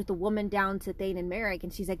message with a woman down to Thane and Merrick,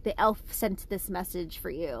 and she's like, the elf sent this message for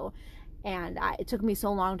you. And it took me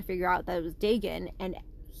so long to figure out that it was Dagon. And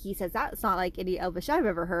he says, that's not like any elvish I've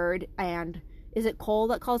ever heard. And is it Cole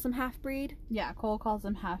that calls him half-breed? Yeah, Cole calls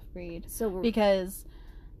him half-breed. So because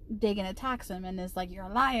Dagon attacks him and is like, you're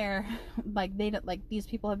a liar. Like, they don't, like, these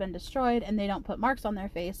people have been destroyed and they don't put marks on their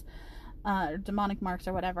face, demonic marks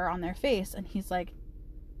or whatever on their face. And he's like,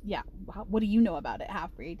 yeah, what do you know about it,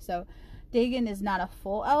 half-breed? So Dagon is not a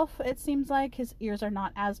full elf, it seems like. His ears are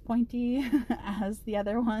not as pointy as the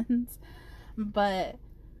other ones. But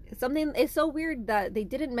something, it's so weird that they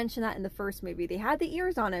didn't mention that in the first movie. They had the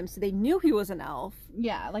ears on him, so they knew he was an elf.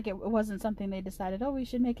 Yeah, like, it wasn't something they decided, oh, we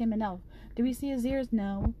should make him an elf. Do we see his ears?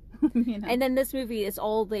 No. You know? And then this movie is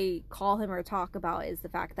all they call him or talk about is the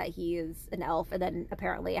fact that he is an elf and then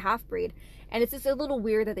apparently a half-breed. And it's just a little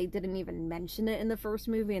weird that they didn't even mention it in the first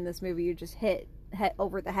movie. In this movie, you just hit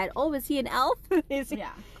over the head. Oh, is he an elf?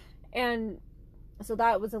 Yeah. And so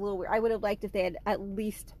that was a little weird. I would have liked if they had at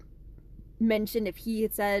least mentioned, if he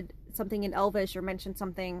had said something in Elvish or mentioned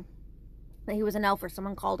something that he was an elf or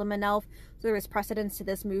someone called him an elf. So there was precedence to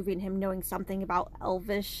this movie and him knowing something about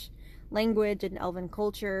Elvish language and elven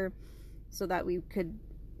culture, so that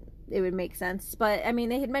it would make sense. But I mean,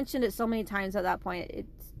 they had mentioned it so many times at that point,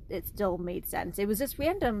 it still made sense. It was just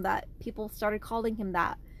random that people started calling him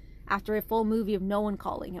that after a full movie of no one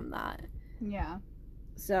calling him that. Yeah.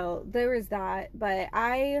 So there was that, but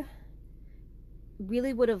I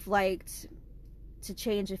really would have liked to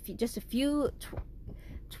change just a few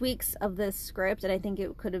tweaks of this script, and I think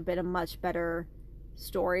it could have been a much better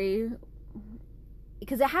story,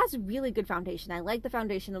 because it has a really good foundation. I like the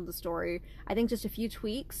foundation of the story. I think just a few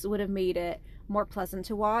tweaks would have made it more pleasant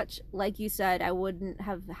to watch. Like you said, I wouldn't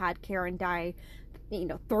have had Karen die,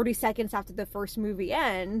 30 seconds after the first movie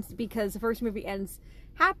ends, because the first movie ends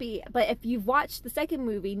happy. But if you've watched the second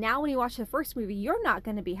movie, now when you watch the first movie, you're not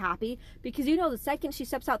going to be happy, because the second she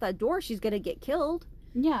steps out that door, she's going to get killed.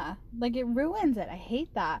 Yeah, like, it ruins it. I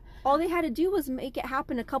hate that. All they had to do was make it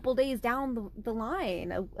happen a couple days down the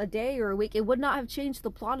line, a day or a week. It would not have changed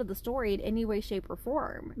the plot of the story in any way, shape, or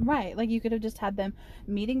form. Right, like, you could have just had them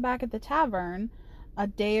meeting back at the tavern a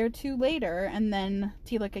day or two later, and then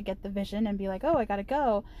Tila could get the vision and be like, oh, I gotta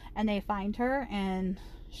go, and they find her, and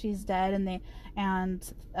she's dead,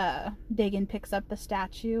 and Dagon picks up the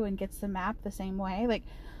statue and gets the map the same way. Like,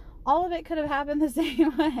 all of it could have happened the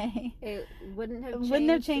same way. It wouldn't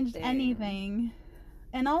have changed anything.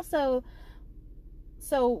 And also,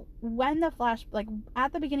 so when the flash, like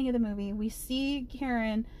at the beginning of the movie, we see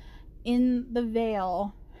Karen in the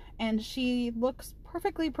veil, and she looks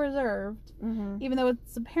perfectly preserved, even though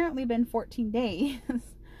it's apparently been 14 days.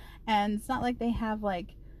 And it's not like they have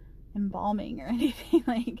like embalming or anything.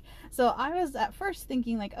 Like, so I was at first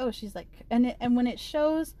thinking like, oh, she's like, and when it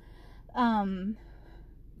shows Kishkumen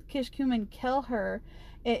kill her,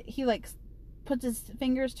 he like puts his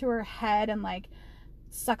fingers to her head and like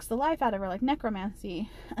sucks the life out of her, like necromancy.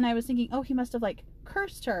 And I was thinking, oh, he must have like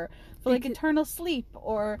cursed her for like eternal sleep,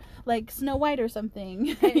 or like Snow White or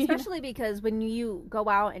something. Especially because when you go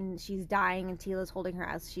out and she's dying and Tila's holding her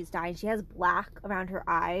as she's dying, she has black around her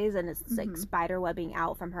eyes, and it's like spider webbing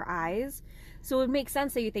out from her eyes. So it would make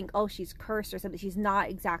sense that you think, oh, she's cursed or something. She's not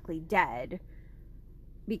exactly dead,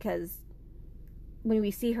 because when we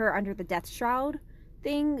see her under the death shroud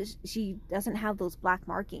thing, she doesn't have those black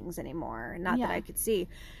markings anymore. Not that I could see.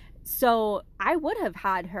 So I would have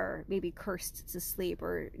had her maybe cursed to sleep,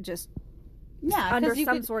 or just under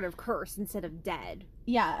some sort of curse instead of dead.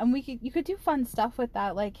 Yeah, and you could do fun stuff with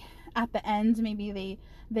that. Like at the end, maybe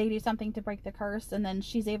they do something to break the curse, and then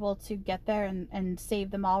she's able to get there and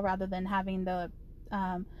save them all, rather than having the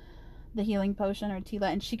healing potion, or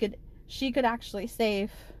Tila, and she could actually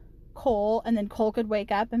save Cole, and then Cole could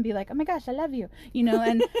wake up and be like, oh my gosh, I love you,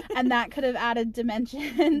 and that could have added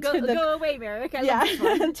dimension go away, Merrick. I love this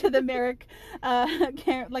one. To the Merrick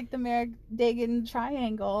like the Merrick Dagon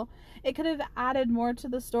triangle. It could have added more to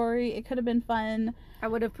the story. It could have been fun. I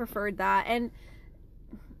would have preferred that. And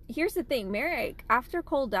here's the thing, Merrick, after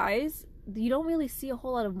Cole dies, you don't really see a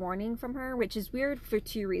whole lot of mourning from her, which is weird for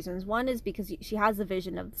two reasons. One is because she has the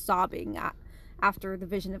vision of sobbing after the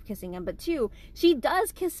vision of kissing him, but two, she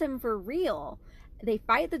does kiss him for real. They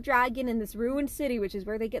fight the dragon in this ruined city, which is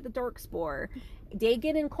where they get the Darkspore.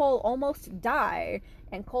 Dagon and Cole almost die,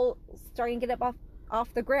 and Cole starting to get up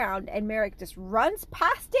off the ground, and Merrick just runs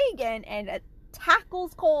past Dagon and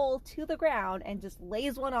tackles Cole to the ground and just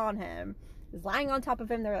lays one on him. He's lying on top of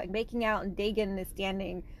him. They're like making out, and Dagon is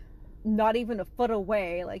standing not even a foot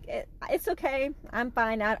away. Like, it's okay, I'm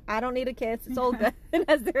fine, I don't need a kiss, it's all good.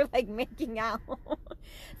 As they're like making out.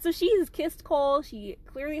 So she's kissed Cole. She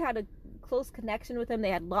clearly had a close connection with him. They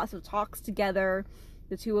had lots of talks together,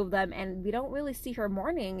 the two of them, and we don't really see her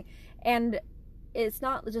mourning. And it's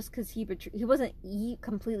not just because he wasn't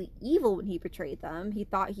completely evil when he betrayed them. He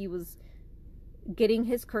thought he was getting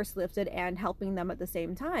his curse lifted and helping them at the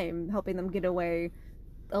same time, helping them get away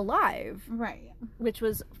alive, right? Which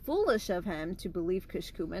was foolish of him to believe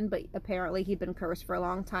Kishkumen, but apparently he'd been cursed for a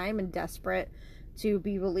long time and desperate to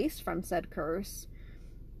be released from said curse,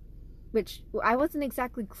 which I wasn't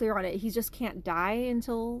exactly clear on it. He just can't die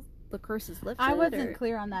until the curse is lifted. I wasn't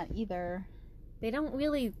clear on that either. They don't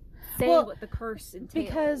really say what the curse entails,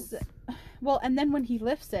 because and then when he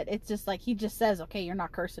lifts it, it's just like he just says, okay, you're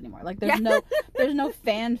not cursed anymore. Like there's no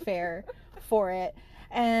fanfare for it.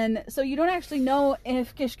 And so you don't actually know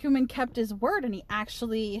if Kishkumen kept his word and he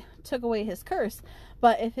actually took away his curse.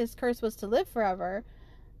 But if his curse was to live forever,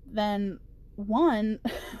 then one,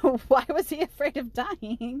 why was he afraid of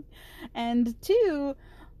dying? And two,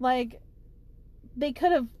 like, they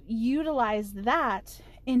could have utilized that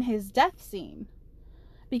in his death scene.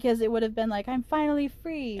 Because it would have been like, I'm finally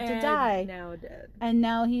free to die. Now dead. And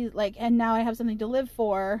now he's like, and now I have something to live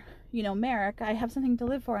for. Merrick, I have something to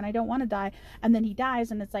live for and I don't want to die. And then he dies,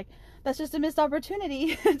 and it's like, that's just a missed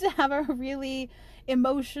opportunity to have a really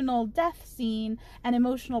emotional death scene and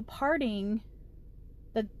emotional parting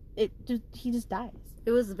that he just dies.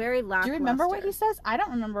 It was very lackluster. Do you remember what he says? I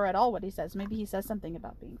don't remember at all what he says. Maybe he says something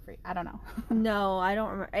about being free. I don't know. No, I don't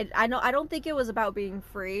remember. I don't think it was about being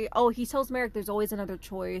free. Oh, he tells Merrick there's always another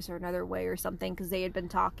choice or another way or something, because they had been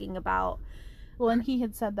talking about... Well, and he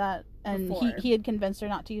had said that, and he had convinced her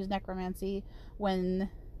not to use necromancy when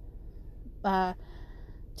Tila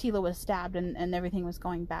was stabbed and everything was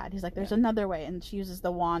going bad. He's like, there's another way, and she uses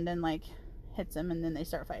the wand and like hits him, and then they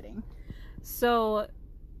start fighting. So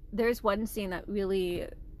there's one scene that really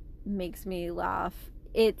makes me laugh.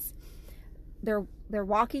 They're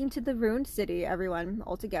walking to the ruined city, everyone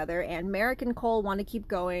all together, and Merrick and Cole want to keep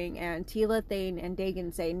going, and Tila, Thane, and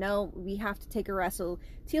Dagon say, no, we have to take a rest. So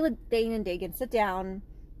Tila, Thane, and Dagon sit down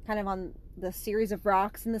kind of on the series of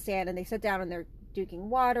rocks in the sand, and they sit down and they're drinking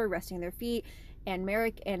water, resting their feet, and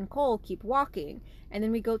Merrick and Cole keep walking. And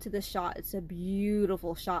then we go to this shot. It's a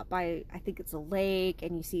beautiful shot by, I think it's a lake,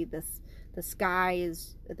 and you see the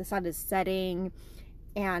sun is setting,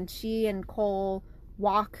 and she and Cole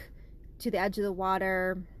walk to the edge of the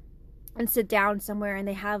water, and sit down somewhere, and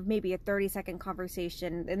they have maybe a 30-second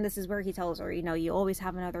conversation, and this is where he tells her, you know, you always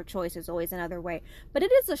have another choice, there's always another way. But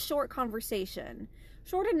it is a short conversation,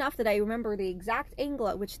 short enough that I remember the exact angle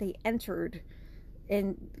at which they entered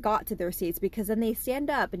and got to their seats, because then they stand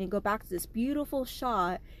up and you go back to this beautiful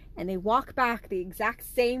shot, and they walk back the exact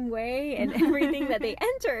same way and everything that they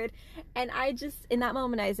entered. And I just, in that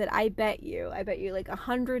moment, I said, I bet you like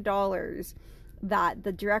 $100 that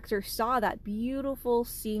the director saw that beautiful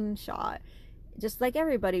scene shot, just like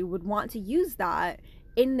everybody would want to use that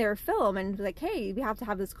in their film, and like, hey, we have to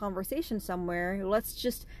have this conversation somewhere, let's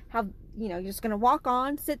just have, you know, you're just gonna walk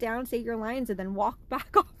on, sit down, say your lines, and then walk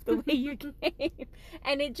back off the way you came.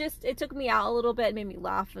 And it took me out a little bit, it made me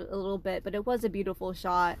laugh a little bit, but it was a beautiful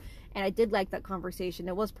shot, and I did like that conversation.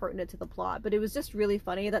 It was pertinent to the plot, but it was just really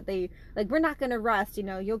funny that they, like, we're not gonna rest, you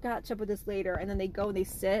know, you'll catch up with this later, and then they go and they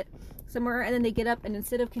sit somewhere, and then they get up, and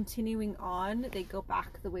instead of continuing on, they go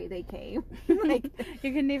back the way they came. Like,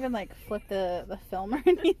 you couldn't even like flip the film or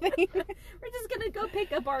anything. We're just gonna go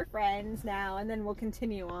pick up our friends now, and then we'll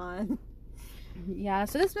continue on. Yeah,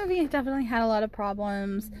 so this movie definitely had a lot of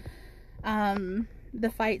problems. The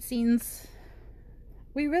fight scenes,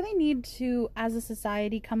 we really need to, as a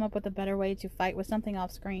society, come up with a better way to fight with something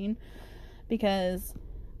off screen, because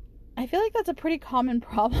I feel like that's a pretty common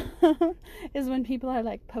problem is when people are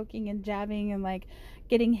like poking and jabbing and like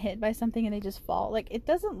getting hit by something and they just fall. Like, it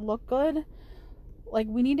doesn't look good. Like,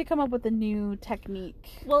 we need to come up with a new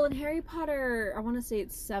technique. Well, in Harry Potter, I want to say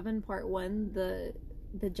it's 7 part 1,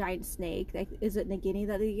 the giant snake, like, is it Nagini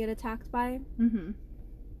that they get attacked by? Mm-hmm.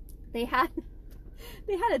 They had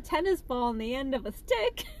a tennis ball on the end of a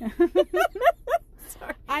stick.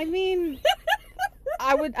 Sorry. I mean,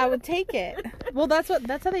 I would take it. Well, that's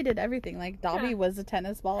how they did everything. Like, Dobby was a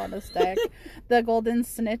tennis ball on a stick. The golden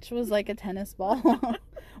snitch was like a tennis ball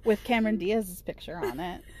with Cameron Diaz's picture on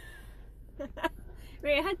it.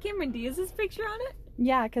 Wait, it had Cameron Diaz's picture on it?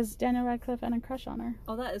 Yeah, because Daniel Radcliffe had a crush on her.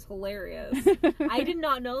 Oh, that is hilarious. I did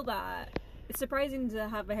not know that. It's surprising to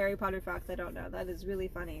have a Harry Potter fact I don't know. That is really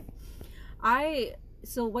funny.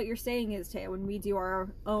 So what you're saying is, Taya, when we do our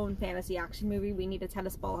own fantasy action movie, we need a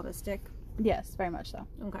tennis ball on a stick? Yes, very much so.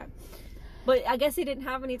 Okay. But I guess they didn't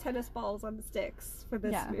have any tennis balls on the sticks for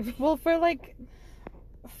this movie. Well,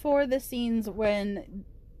 for the scenes when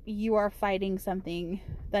you are fighting something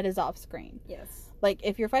that is off screen. Yes. Like,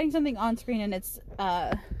 if you're fighting something on screen and it's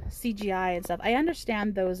CGI and stuff, I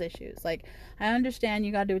understand those issues. Like, I understand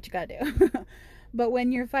you gotta do what you gotta do. But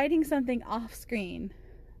when you're fighting something off screen,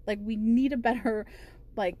 like, we need a better,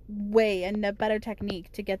 like, way and a better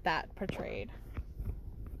technique to get that portrayed.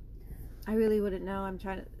 I really wouldn't know. I'm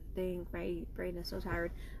trying to think. My brain is so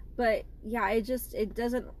tired. But, yeah, it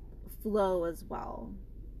doesn't flow as well.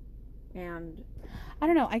 And I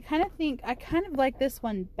don't know, I kind of like this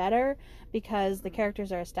one better because the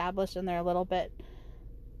characters are established and they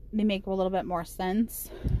make a little bit more sense.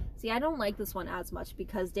 See, I don't like this one as much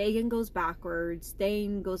because Dagon goes backwards.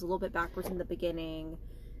 Thane goes a little bit backwards in the beginning.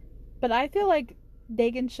 But I feel like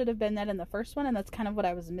Dagon should have been that in the first one, and that's kind of what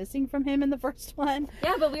I was missing from him in the first one.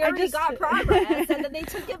 Yeah, but we already got progress, and then they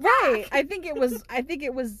took it back. Right. I think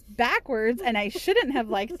it was backwards, and I shouldn't have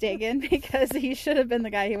liked Dagon because he should have been the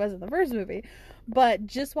guy he was in the first movie. But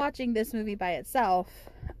just watching this movie by itself,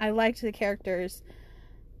 I liked the characters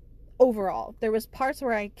overall. There was parts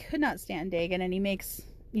where I could not stand Dagon, and he makes,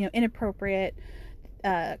 inappropriate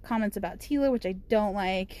comments about Tila, which I don't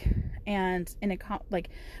like. And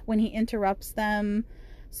when he interrupts them,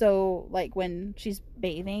 so like when she's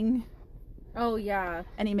bathing, oh yeah,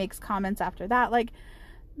 and he makes comments after that, like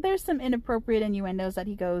there's some inappropriate innuendos that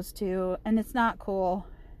he goes to, and it's not cool.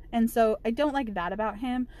 And so I don't like that about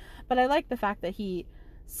him, but I like the fact that he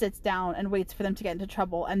sits down and waits for them to get into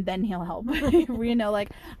trouble and then he'll help.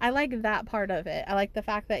 I like that part of it. I like the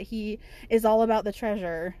fact that he is all about the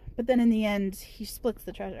treasure, but then in the end he splits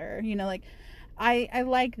the treasure, I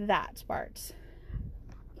like that part.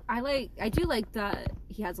 I do like that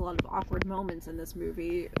he has a lot of awkward moments in this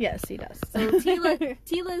movie. Yes, he does. So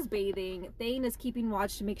Tila is bathing. Thane is keeping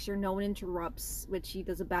watch to make sure no one interrupts, which he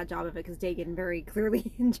does a bad job of it because Dagon very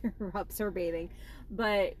clearly interrupts her bathing.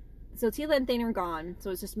 But so Tila and Thane are gone. So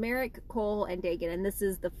it's just Merrick, Cole, and Dagon. And this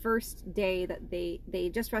is the first day that they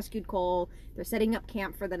just rescued Cole. They're setting up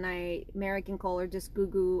camp for the night. Merrick and Cole are just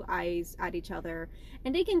goo eyes at each other.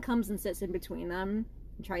 And Dagon comes and sits in between them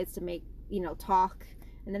and tries to make, talk.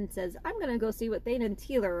 And then says, I'm going to go see what Thane and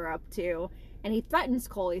Tila are up to. And he threatens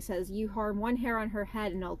Cole. He says, you harm one hair on her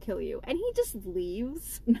head and I'll kill you. And he just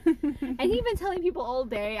leaves. And he's been telling people all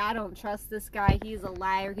day, I don't trust this guy. He's a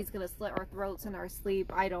liar. He's going to slit our throats in our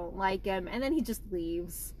sleep. I don't like him. And then he just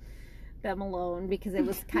leaves. them alone because it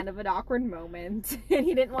was kind of an awkward moment and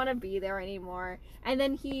he didn't want to be there anymore. And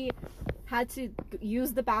then he had to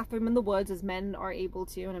use the bathroom in the woods as men are able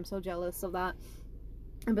to, and I'm so jealous of that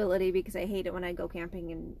ability because I hate it when I go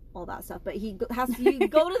camping and all that stuff. But he has to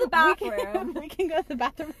go to the bathroom. We can go to the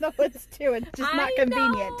bathroom in the woods too. It's just not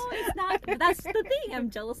convenient. Know, it's not. But that's the thing.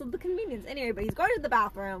 I'm jealous of the convenience. Anyway, but he's going to the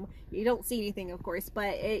bathroom. You don't see anything, of course,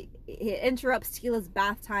 but it interrupts Tila's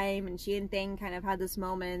bath time, and she and Thane kind of had this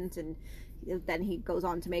moment, and then he goes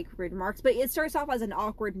on to make rude remarks. But it starts off as an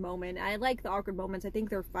awkward moment. I like the awkward moments. I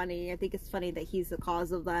think they're funny. I think it's funny that he's the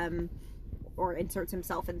cause of them, or inserts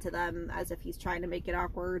himself into them as if he's trying to make it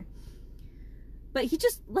awkward. But he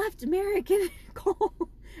just left Merrick and Cole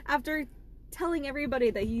after telling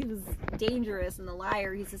everybody that he was dangerous and a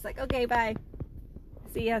liar. He's just like, okay, bye.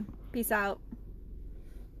 See ya. Peace out.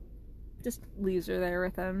 Just leaves her there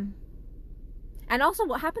with him. And also,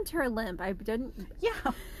 what happened to her limp? I didn't...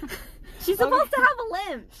 Yeah. She's supposed to have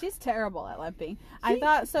a limp. She's terrible at limping. I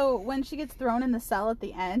thought, so when she gets thrown in the cell at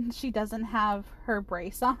the end, she doesn't have her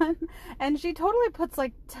brace on. And she totally puts,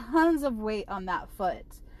 like, tons of weight on that foot.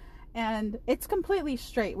 And it's completely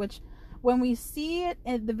straight, which when we see it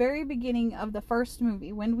at the very beginning of the first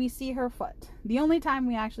movie, when we see her foot, the only time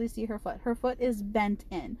we actually see her foot is bent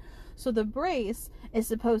in. So the brace is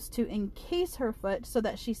supposed to encase her foot so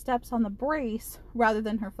that she steps on the brace rather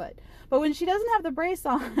than her foot. But when she doesn't have the brace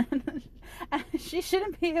on, she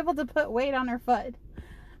shouldn't be able to put weight on her foot.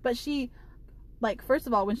 But she, like, first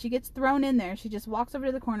of all, when she gets thrown in there, she just walks over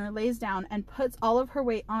to the corner, lays down, and puts all of her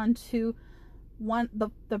weight onto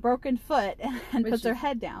the broken foot and puts her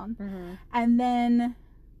head down. Mm-hmm. And then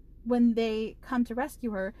when they come to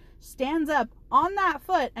rescue her, stands up on that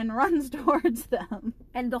foot and runs towards them.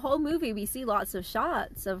 And the whole movie, we see lots of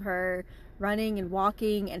shots of her running and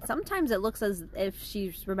walking, and sometimes it looks as if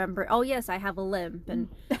she's remembered, oh yes, I have a limp, and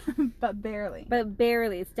but barely.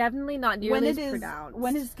 It's definitely not nearly as pronounced.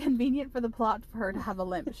 When it's convenient for the plot for her to have a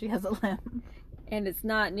limp, she has a limp. And it's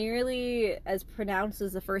not nearly as pronounced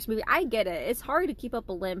as the first movie. I get it. It's hard to keep up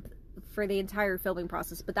a limp for the entire filming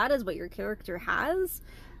process, but that is what your character has.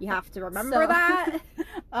 You have to remember that.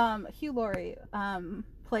 Hugh Laurie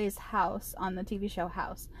plays House on the TV show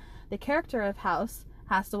House. The character of House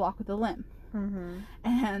has to walk with a limp. Mm-hmm.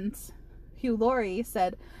 And Hugh Laurie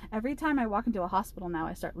said, every time I walk into a hospital now,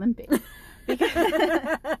 I start limping.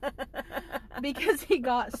 Because he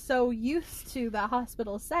got so used to the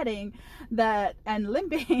hospital setting and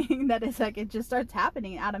limping that it's like it just starts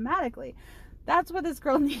happening automatically. That's what this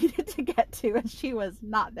girl needed to get to, and she was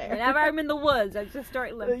not there. Whenever I'm in the woods, I just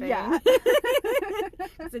start limping. Yeah.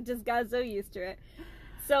 Because it just got so used to it.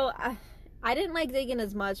 So I didn't like Dagan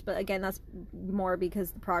as much, but again, that's more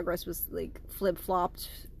because the progress was like flip-flopped,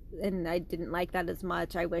 and I didn't like that as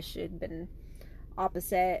much. I wish it had been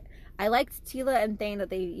opposite. I liked Tila and Thane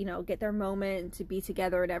that they, you know, get their moment to be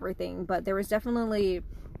together and everything, but there was definitely,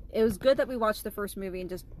 it was good that we watched the first movie and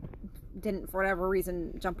just didn't, for whatever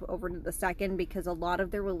reason, jump over to the second, because a lot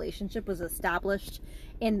of their relationship was established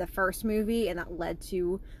in the first movie, and that led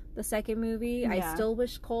to the second movie. Yeah. I still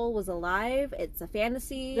wish Cole was alive. It's a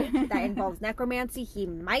fantasy that involves necromancy. He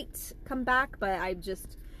might come back, but I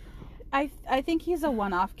think he's a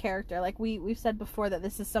one-off character. Like we've said before that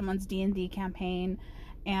this is someone's D&D campaign,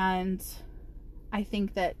 and I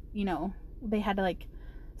think that, you know, they had to like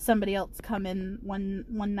somebody else come in one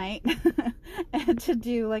night to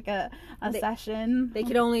do like a session.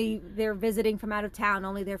 They're visiting from out of town,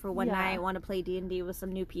 only there for one night, want to play D&D with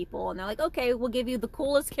some new people, and they're like, okay, we'll give you the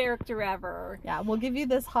coolest character ever. Yeah, we'll give you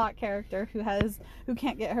this hot character who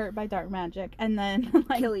can't get hurt by dark magic, and then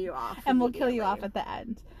like, kill you off. And we'll kill you off at the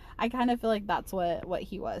end. I kind of feel like that's what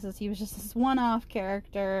he was. Is he was just this one-off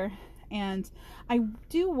character, and I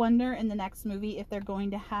do wonder in the next movie if they're going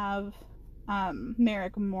to have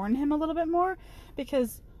Merrick mourn him a little bit more,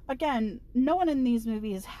 because again, no one in these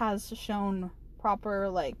movies has shown proper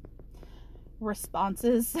like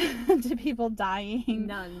responses to people dying.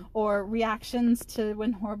 None. Or reactions to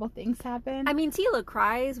when horrible things happen. I mean, Tila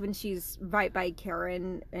cries when she's right by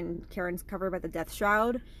Karen, and Karen's covered by the death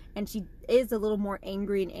shroud, and she is a little more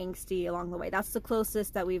angry and angsty along the way. That's the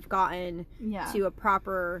closest that we've gotten to a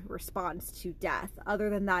proper response to death. Other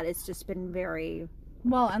than that, it's just been very...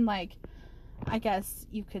 Well, and like, I guess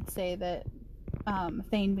you could say that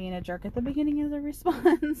Thane being a jerk at the beginning is a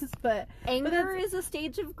response, but anger is a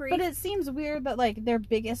stage of grief. But it seems weird that like their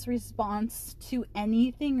biggest response to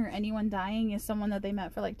anything or anyone dying is someone that they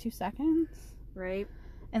met for like 2 seconds, right?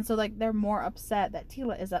 And so like they're more upset that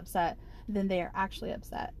Tila is upset than they are actually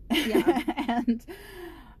upset. Yeah. And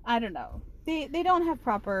I don't know, they don't have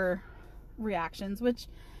proper reactions, which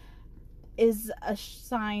is a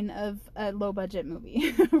sign of a low budget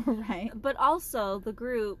movie. Right? But also the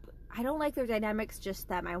group, I don't like their dynamics, just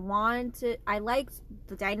them. I liked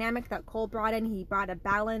the dynamic that Cole brought in. He brought a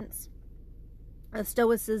balance, a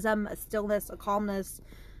stoicism, a stillness, a calmness,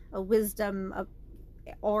 a wisdom, a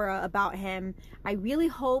aura about him. I really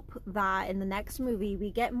hope that in the next movie we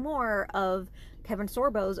get more of Kevin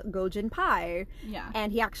Sorbo's Gojin Pai. Yeah.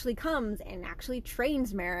 And he actually comes and actually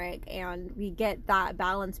trains Merrick, and we get that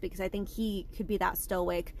balance, because I think he could be that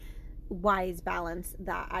stoic, wise balance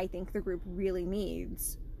that I think the group really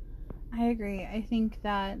needs. I agree. I think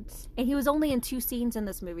that... And he was only in 2 scenes in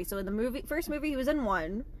this movie. So in the first movie, he was in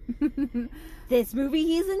 1. This movie,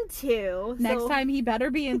 he's in 2. Next time, he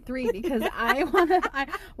better be in 3, because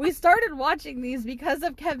we started watching these because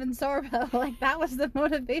of Kevin Sorbo. Like, that was the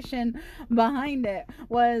motivation behind it,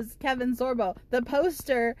 was Kevin Sorbo. The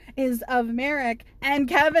poster is of Merrick and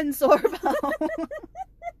Kevin Sorbo.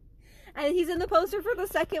 And he's in the poster for the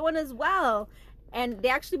second one as well. And they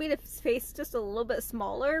actually made his face just a little bit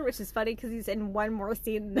smaller, which is funny because he's in one more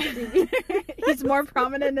scene in the movie. He's more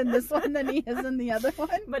prominent in this one than he is in the other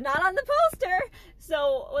one. But not on the poster.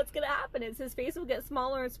 So what's going to happen is his face will get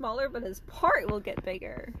smaller and smaller, but his part will get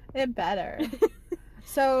bigger. It better.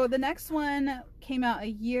 So the next one came out a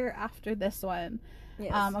year after this one,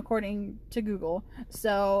 yes. According to Google.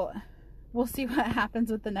 So we'll see what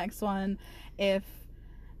happens with the next one, if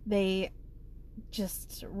they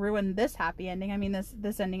just ruin this happy ending. I mean,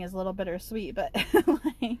 this ending is a little bittersweet, but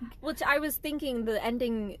like... Which I was thinking the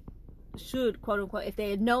ending should, quote unquote, if they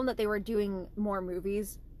had known that they were doing more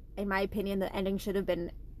movies, in my opinion, the ending should have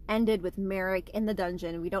been ended with Merrick in the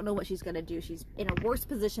dungeon. We don't know what she's going to do. She's in a worse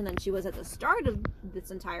position than she was at the start of this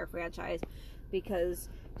entire franchise, because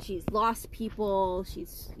she's lost people,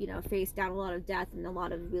 she's, faced down a lot of death and a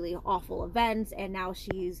lot of really awful events, and now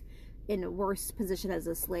she's in a worse position as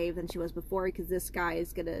a slave than she was before, because this guy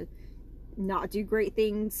is gonna not do great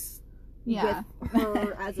things with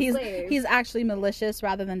her as a slave. He's actually malicious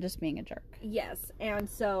rather than just being a jerk. Yes, and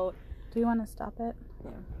so... Do you want to stop it?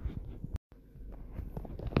 Yeah.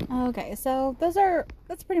 Okay, so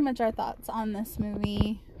that's pretty much our thoughts on this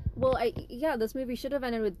movie. Well, this movie should have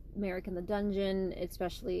ended with Merrick in the dungeon,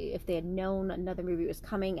 especially if they had known another movie was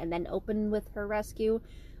coming, and then opened with her rescue.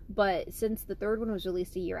 But since the third one was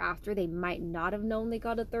released a year after, they might not have known they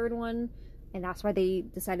got a third one, and that's why they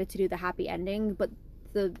decided to do the happy ending. But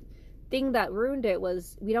the thing that ruined it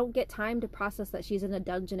was we don't get time to process that she's in a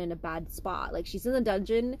dungeon in a bad spot. Like, she's in the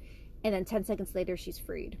dungeon, and then 10 seconds later, she's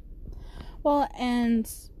freed. Well,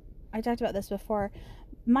 and I talked about this before.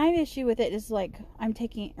 My issue with it is, like, I'm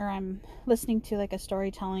listening to, like, a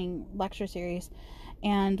storytelling lecture series,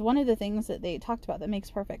 and one of the things that they talked about that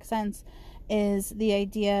makes perfect sense is the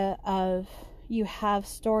idea of, you have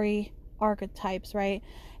story archetypes, right?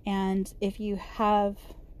 And if you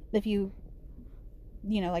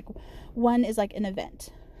like, one is like an event.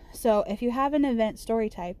 So if you have an event story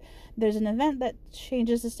type, there's an event that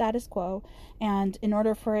changes the status quo, and in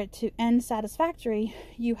order for it to end satisfactory,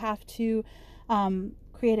 you have to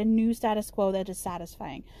create a new status quo that is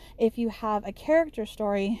satisfying. If you have a character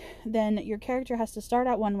story, then your character has to start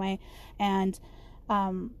out one way, and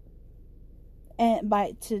to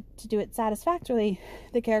do it satisfactorily,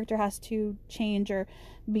 the character has to change or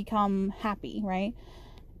become happy, right?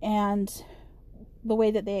 And the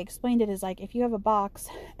way that they explained it is, like, if you have a box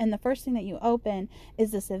and the first thing that you open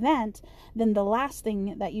is this event, then the last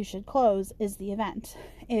thing that you should close is the event.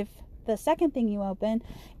 If the second thing you open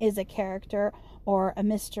is a character or a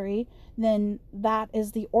mystery, then that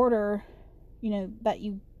is the order,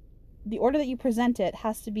 the order that you present it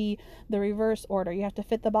has to be the reverse order. You have to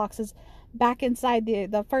fit the boxes back inside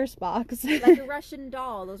the first box. Like a Russian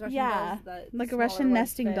doll. Those Russian dolls. Like a Russian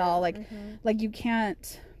nesting doll. Like, like you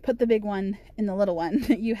can't put the big one in the little one.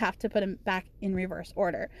 You have to put them back in reverse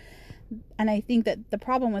order. And I think that the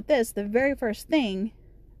problem with this, the very first thing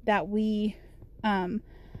that we're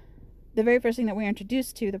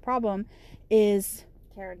introduced to, the problem is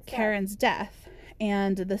Karen's death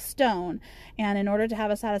and the stone. And in order to have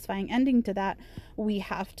a satisfying ending to that, we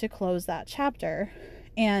have to close that chapter.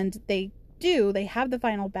 And they have the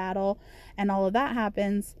final battle, and all of that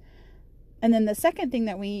happens. And then the second thing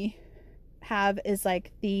that we have is,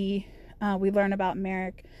 like, we learn about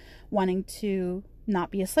Merrick wanting to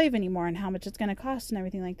not be a slave anymore and how much it's going to cost and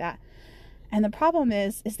everything like that. And the problem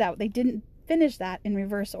is that they didn't finish that in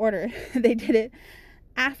reverse order. They did it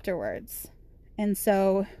afterwards. And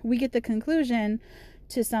so we get the conclusion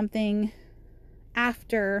to something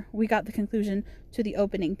after we got the conclusion to the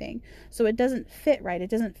opening thing. So it doesn't fit right. It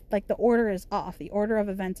doesn't, like, the order is off. The order of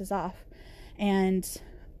events is off. And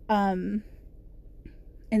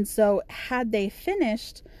And so had they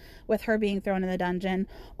finished with her being thrown in the dungeon,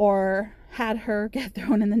 or had her get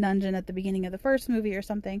thrown in the dungeon at the beginning of the first movie or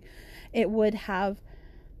something, it would have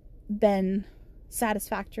been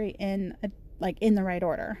satisfactory in the right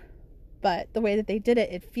order. But the way that they did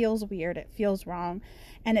it, it feels weird, it feels wrong,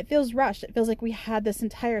 and it feels rushed. It feels like we had this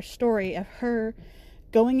entire story of her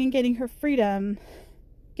going and getting her freedom,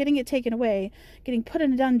 getting it taken away, getting put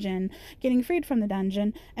in a dungeon, getting freed from the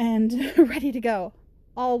dungeon, and ready to go.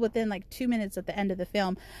 All within like 2 minutes at the end of the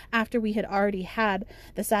film, after we had already had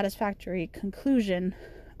the satisfactory conclusion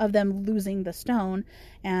of them losing the stone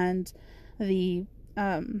and the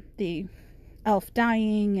elf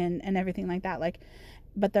dying and everything like that. Like,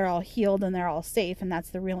 but they're all healed and they're all safe, and that's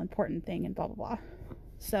the real important thing, and blah blah blah.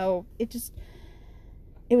 So it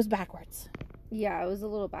was backwards. Yeah, it was a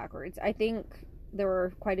little backwards. I think there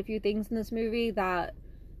were quite a few things in this movie that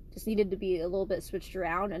just needed to be a little bit switched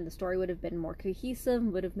around, and the story would have been more cohesive,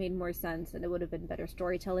 would have made more sense, and it would have been better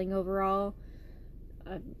storytelling overall.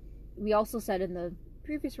 We also said in the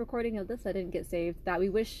previous recording of this, I didn't get saved, that we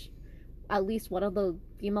wish at least one of the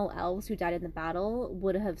female elves who died in the battle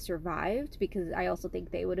would have survived, because I also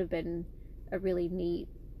think they would have been a really neat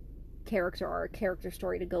character or character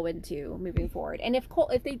story to go into moving forward. And if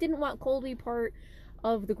they didn't want Cole to be part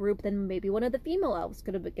of the group, then maybe one of the female elves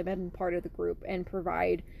could have been part of the group and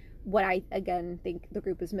provide what I, again, think the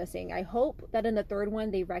group is missing. I hope that in the third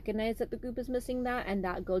one they recognize that the group is missing that, and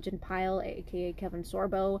that Gojin Pyle, aka Kevin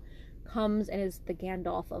Sorbo, comes and is the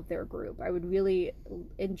Gandalf of their group. I would really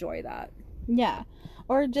enjoy that. Yeah.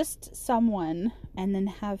 Or just someone, and then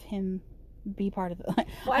have him be part of it. Like,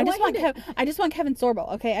 well, I just want Kevin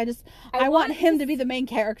Sorbo, okay? I want him to be the main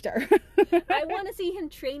character. I want to see him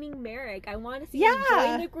training Merrick. I want to see him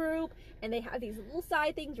join the group, and they have these little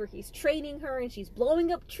side things where he's training her and she's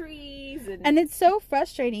blowing up trees. And it's so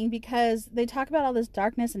frustrating because they talk about all this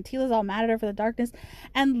darkness, and Tila's all mad at her for the darkness,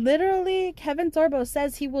 and literally Kevin Sorbo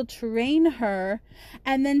says he will train her,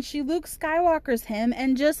 and then she Luke Skywalkers him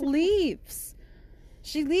and just leaves.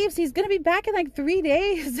 She leaves. He's going to be back in like 3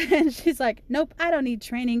 days. And she's like, nope, I don't need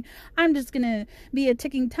training. I'm just going to be a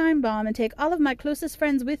ticking time bomb and take all of my closest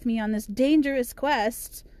friends with me on this dangerous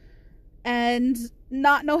quest and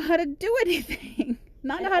not know how to do anything.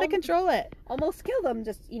 Not know how to control it. Almost kill them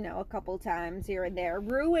just, a couple times here and there.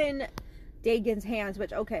 Ruin Dagon's hands,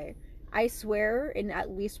 which, okay, I swear in at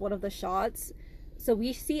least one of the shots, so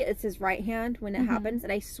we see it's his right hand when it happens,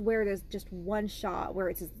 and I swear there's just one shot where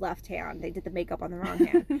it's his left hand. They did the makeup on the wrong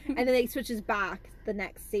hand. And then it switches back the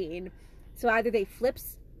next scene. So either they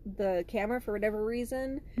flips the camera for whatever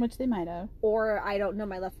reason. Which they might have. Or I don't know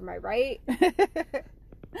my left from my right.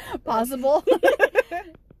 Possible.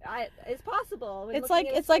 It's possible.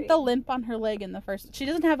 It's like the limp on her leg in the first. She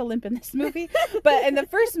doesn't have a limp in this movie, but in the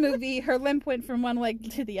first movie, her limp went from one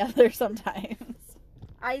leg to the other sometimes.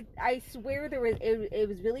 I swear it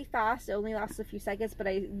was really fast. It only lasted a few seconds, but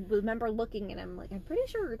I remember looking and I'm like, I'm pretty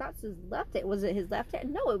sure that's his left hand. Was it his left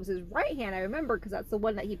hand? No, it was his right hand. I remember, because that's the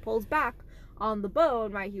one that he pulls back on the bow,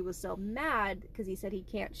 and why he was so mad because he said he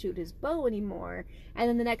can't shoot his bow anymore. And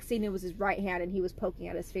then the next scene, it was his right hand and he was poking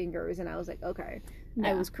at his fingers, and I was like, okay,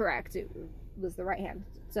 yeah. I was correct. It was the right hand.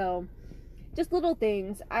 So just little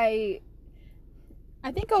things. I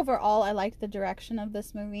think overall I liked the direction of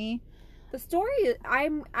this movie. The story,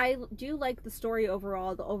 I do like the story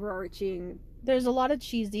overall, the overarching. There's a lot of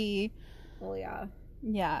cheesy. Well, yeah.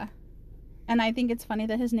 Yeah. And I think it's funny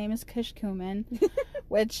that his name is Kish Kuman,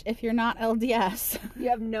 which, if you're not LDS... You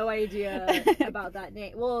have no idea about that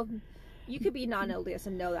name. Well, you could be non-LDS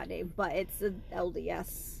and know that name, but it's an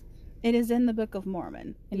LDS. It is in the Book of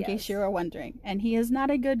Mormon, in case you were wondering. And he is not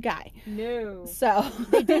a good guy. No. So.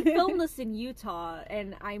 They did film this in Utah,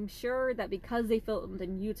 and I'm sure that because they filmed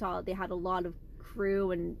in Utah, they had a lot of crew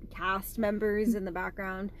and cast members in the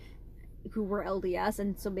background who were LDS,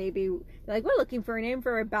 and so maybe they're like, we're looking for a name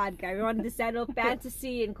for a bad guy. We wanted to set up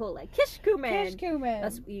fantasy and call like Kish Kuman. Kish Kuman.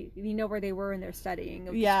 That's, you know where they were in their studying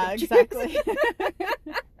of exactly.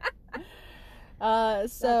 So,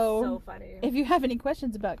 that's so funny. If you have any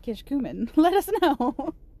questions about Kish Kuman, let us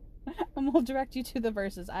know. And we'll direct you to the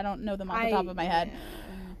verses. I don't know them off the top of my head.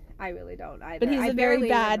 I really don't either. But he's a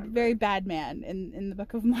very bad man in the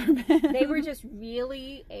Book of Mormon. They were just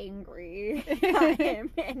really angry at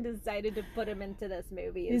him and decided to put him into this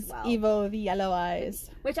movie as well. He's evil with yellow eyes.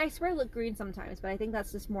 Which I swear look green sometimes, but I think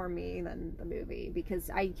that's just more me than the movie, because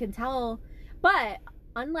I can tell. But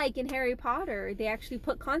unlike in Harry Potter, they actually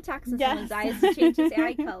put contacts in someone's eyes to change his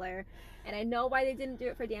eye color. And I know why they didn't do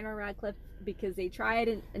it for Daniel Radcliffe, because they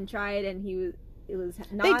tried and tried, and it was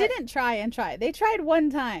not... They didn't try and try. They tried one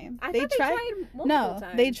time. They tried multiple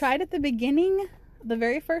times. They tried at the beginning the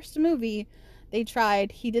very first movie, they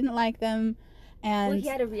tried. He didn't like them, and he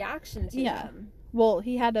had a reaction to them. Well,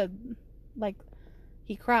 he had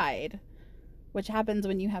he cried, which happens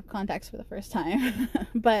when you have contacts for the first time.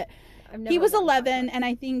 But he was 11, and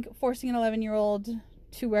I think forcing an 11-year-old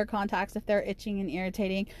to wear contacts if they're itching and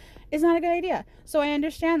irritating is not a good idea. So I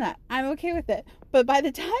understand that. I'm okay with it. But by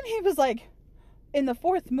the time he was like in the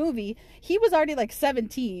fourth movie, he was already like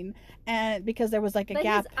 17, and because there was like a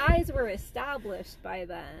gap. His eyes were established by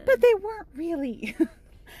then. But they weren't really.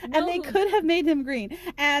 And they could have made him green.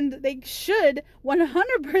 And they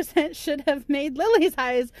 100% should have made Lily's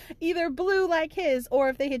eyes either blue like his, or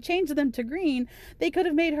if they had changed them to green, they could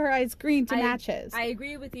have made her eyes green to match his. I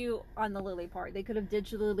agree with you on the Lily part. They could have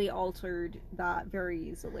digitally altered that very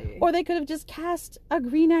easily. Or they could have just cast a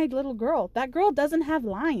green-eyed little girl. That girl doesn't have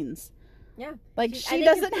lines. Yeah. Like, she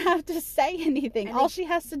doesn't have to say anything. All she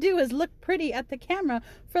has to do is look pretty at the camera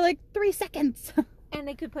for like 3 seconds. And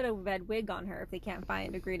they could put a red wig on her if they can't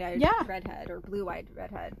find a green-eyed redhead or blue-eyed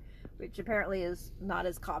redhead, which apparently is not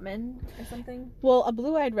as common or something. Well, a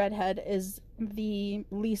blue-eyed redhead is the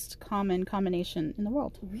least common combination in the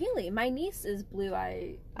world. Really? My niece is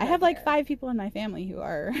blue-eyed. I have like 5 people in my family who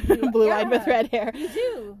are blue-eyed with red hair. You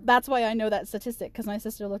do? That's why I know that statistic, because my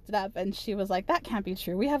sister looked it up and she was like, that can't be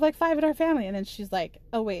true. We have like 5 in our family. And then she's like,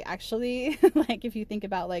 oh wait, actually, like if you think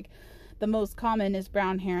about like, the most common is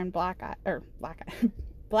brown hair and black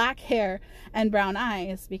hair and brown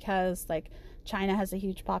eyes, because like China has a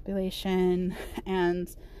huge population,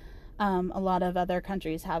 and a lot of other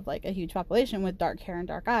countries have like a huge population with dark hair and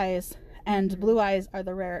dark eyes, and blue eyes are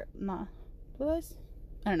the rare. Blue eyes?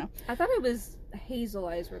 I don't know. I thought it was hazel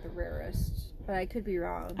eyes were the rarest, but I could be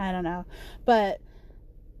wrong. I don't know, but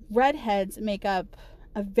redheads make up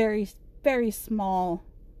a very, very small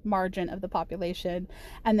margin of the population,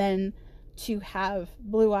 and then to have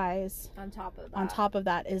blue eyes on top of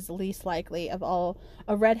that is least likely of all.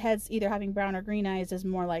 A redhead's either having brown or green eyes is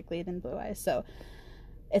more likely than blue eyes. So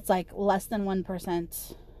it's like less than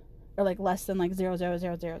 1%, or like less than like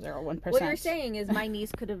 0.00001%. What you're saying is my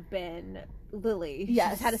niece could have been Lily.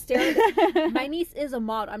 Yes. She's had a stereotype. My niece is a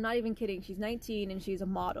model. I'm not even kidding. She's 19 and she's a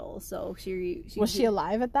model. So she was she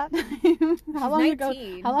alive at that time? How long 19. ago?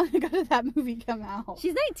 How long ago did that movie come out?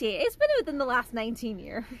 She's 19. It's been within the last 19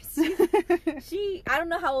 years. I don't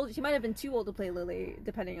know how old. She might have been too old to play Lily,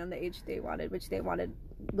 depending on the age they wanted, which they wanted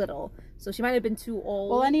little. So she might have been too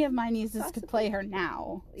old. Well, any of my nieces could play her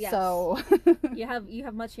now. Yes. So you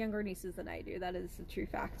have much younger nieces than I do. That is a true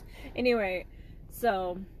fact. Anyway,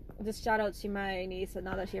 so just shout out to my niece, and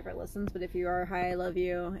not that she ever listens, but if you are, hi, I love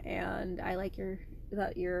you, and I like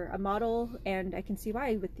that you're a model, and I can see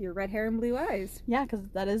why with your red hair and blue eyes. Yeah, because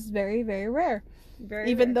that is very, very rare.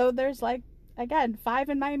 Very Even rare. though there's like, again, 5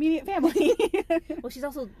 in my immediate family. Well, she's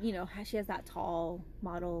also, she has that tall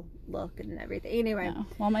model look and everything. Anyway. No.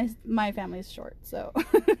 Well, my family's short, so. Well,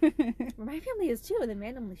 my family is too, and then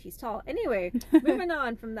randomly she's tall. Anyway, moving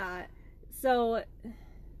on from that. So,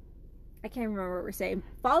 I can't remember what we're saying.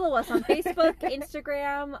 Follow us on Facebook,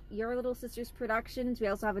 Instagram, Your Little Sisters Productions. We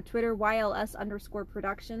also have a Twitter,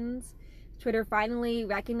 YLS_Productions. Twitter finally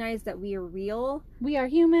recognized that we are real. We are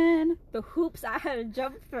human. The hoops I had to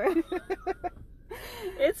jump through.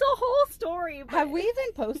 It's a whole story. Have we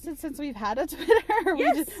even posted since we've had a Twitter? Or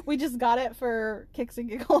yes. we just got it for kicks and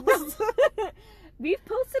giggles. We've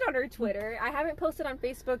posted on our Twitter. I haven't posted on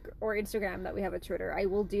Facebook or Instagram that we have a Twitter. I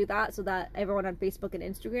will do that so that everyone on Facebook and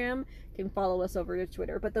Instagram can follow us over to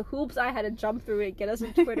Twitter. But the hoops I had to jump through and get us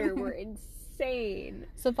on Twitter were insane.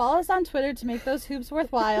 So follow us on Twitter to make those hoops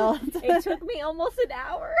worthwhile. It took me almost an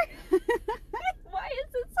hour. Why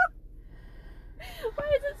is it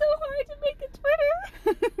so hard to make a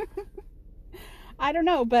Twitter? I don't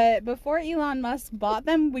know, but before Elon Musk bought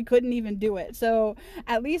them, we couldn't even do it. So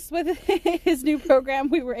at least with his new program,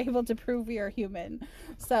 we were able to prove we are human.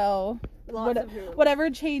 So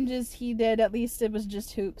whatever changes he did, at least it was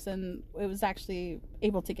just hoops, and it was actually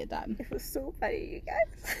able to get done. It was so funny, you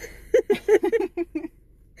guys.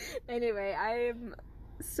 Anyway, I am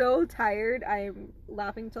so tired. I am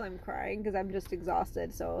laughing till I'm crying because I'm just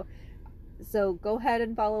exhausted. So go ahead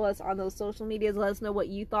and follow us on those social medias. Let us know what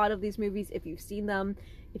you thought of these movies, if you've seen them.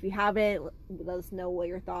 If you haven't, let us know what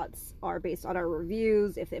your thoughts are based on our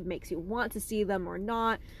reviews, if it makes you want to see them or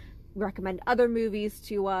not. Recommend other movies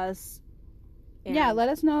to us. And yeah, let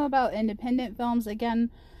us know about independent films. Again,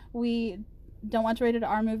 we don't watch rated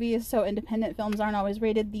R movies, so independent films aren't always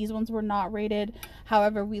rated. These ones were not rated.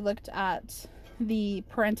 However, we looked at the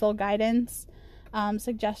parental guidance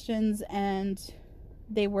suggestions, and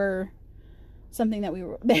they were something that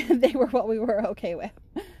they were what we were okay with.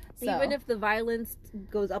 So, even if the violence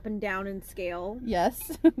goes up and down in scale.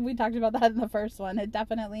 Yes, we talked about that in the first one. It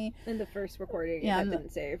definitely... In the first recording, yeah, that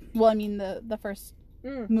didn't save. Well, I mean, the first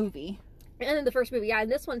movie. And in the first movie, yeah, in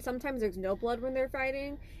this one, sometimes there's no blood when they're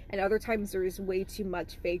fighting, and other times there's way too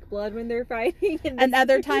much fake blood when they're fighting. And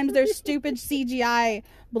other times there's stupid CGI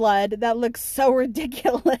blood that looks so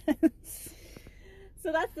ridiculous.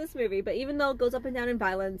 So that's this movie, but even though it goes up and down in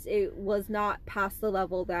violence, it was not past the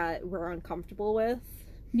level that we're uncomfortable with.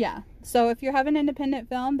 Yeah. So if you have an independent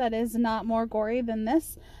film that is not more gory than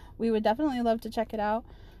this, we would definitely love to check it out.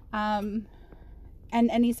 And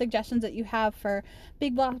any suggestions that you have for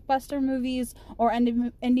big blockbuster movies or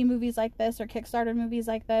indie movies like this or Kickstarter movies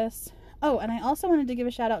like this. Oh, and I also wanted to give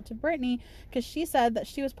a shout out to Brittany because she said that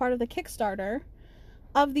she was part of the Kickstarter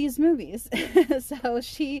of these movies. So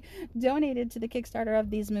she donated to the Kickstarter of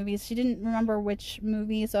these movies. She didn't remember which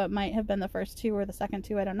movie, so it might have been the first two or the second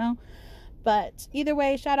two, I don't know. But either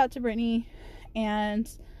way, shout out to Brittany, and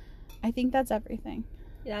I think that's everything.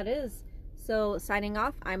 Yeah, it is. So signing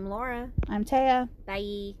off, I'm Laura. I'm Taya.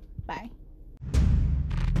 Bye. Bye.